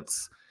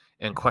comments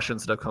and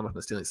questions that have come up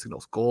in Stealing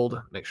Signals Gold.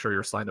 Make sure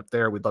you're signed up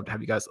there. We'd love to have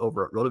you guys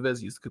over at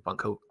RotoViz. Use the coupon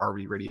code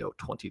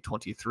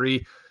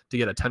RVRadio2023 to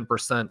get a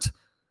 10%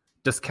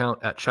 discount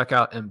at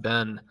checkout. And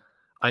Ben,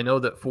 I know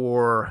that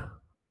for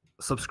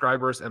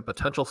subscribers and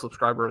potential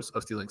subscribers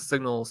of Stealing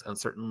Signals, and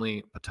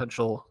certainly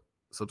potential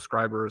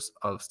subscribers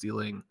of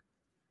Stealing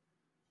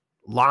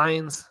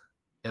Lines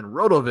and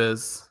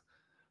RotoViz,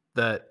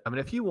 that, I mean,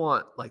 if you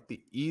want like the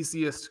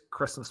easiest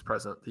Christmas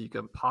present that you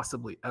can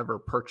possibly ever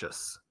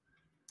purchase,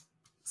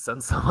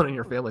 send someone in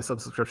your family some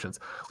subscriptions.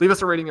 Leave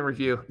us a rating and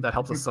review. That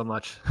helps us so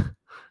much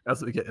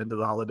as we get into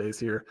the holidays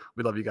here.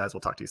 We love you guys.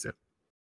 We'll talk to you soon.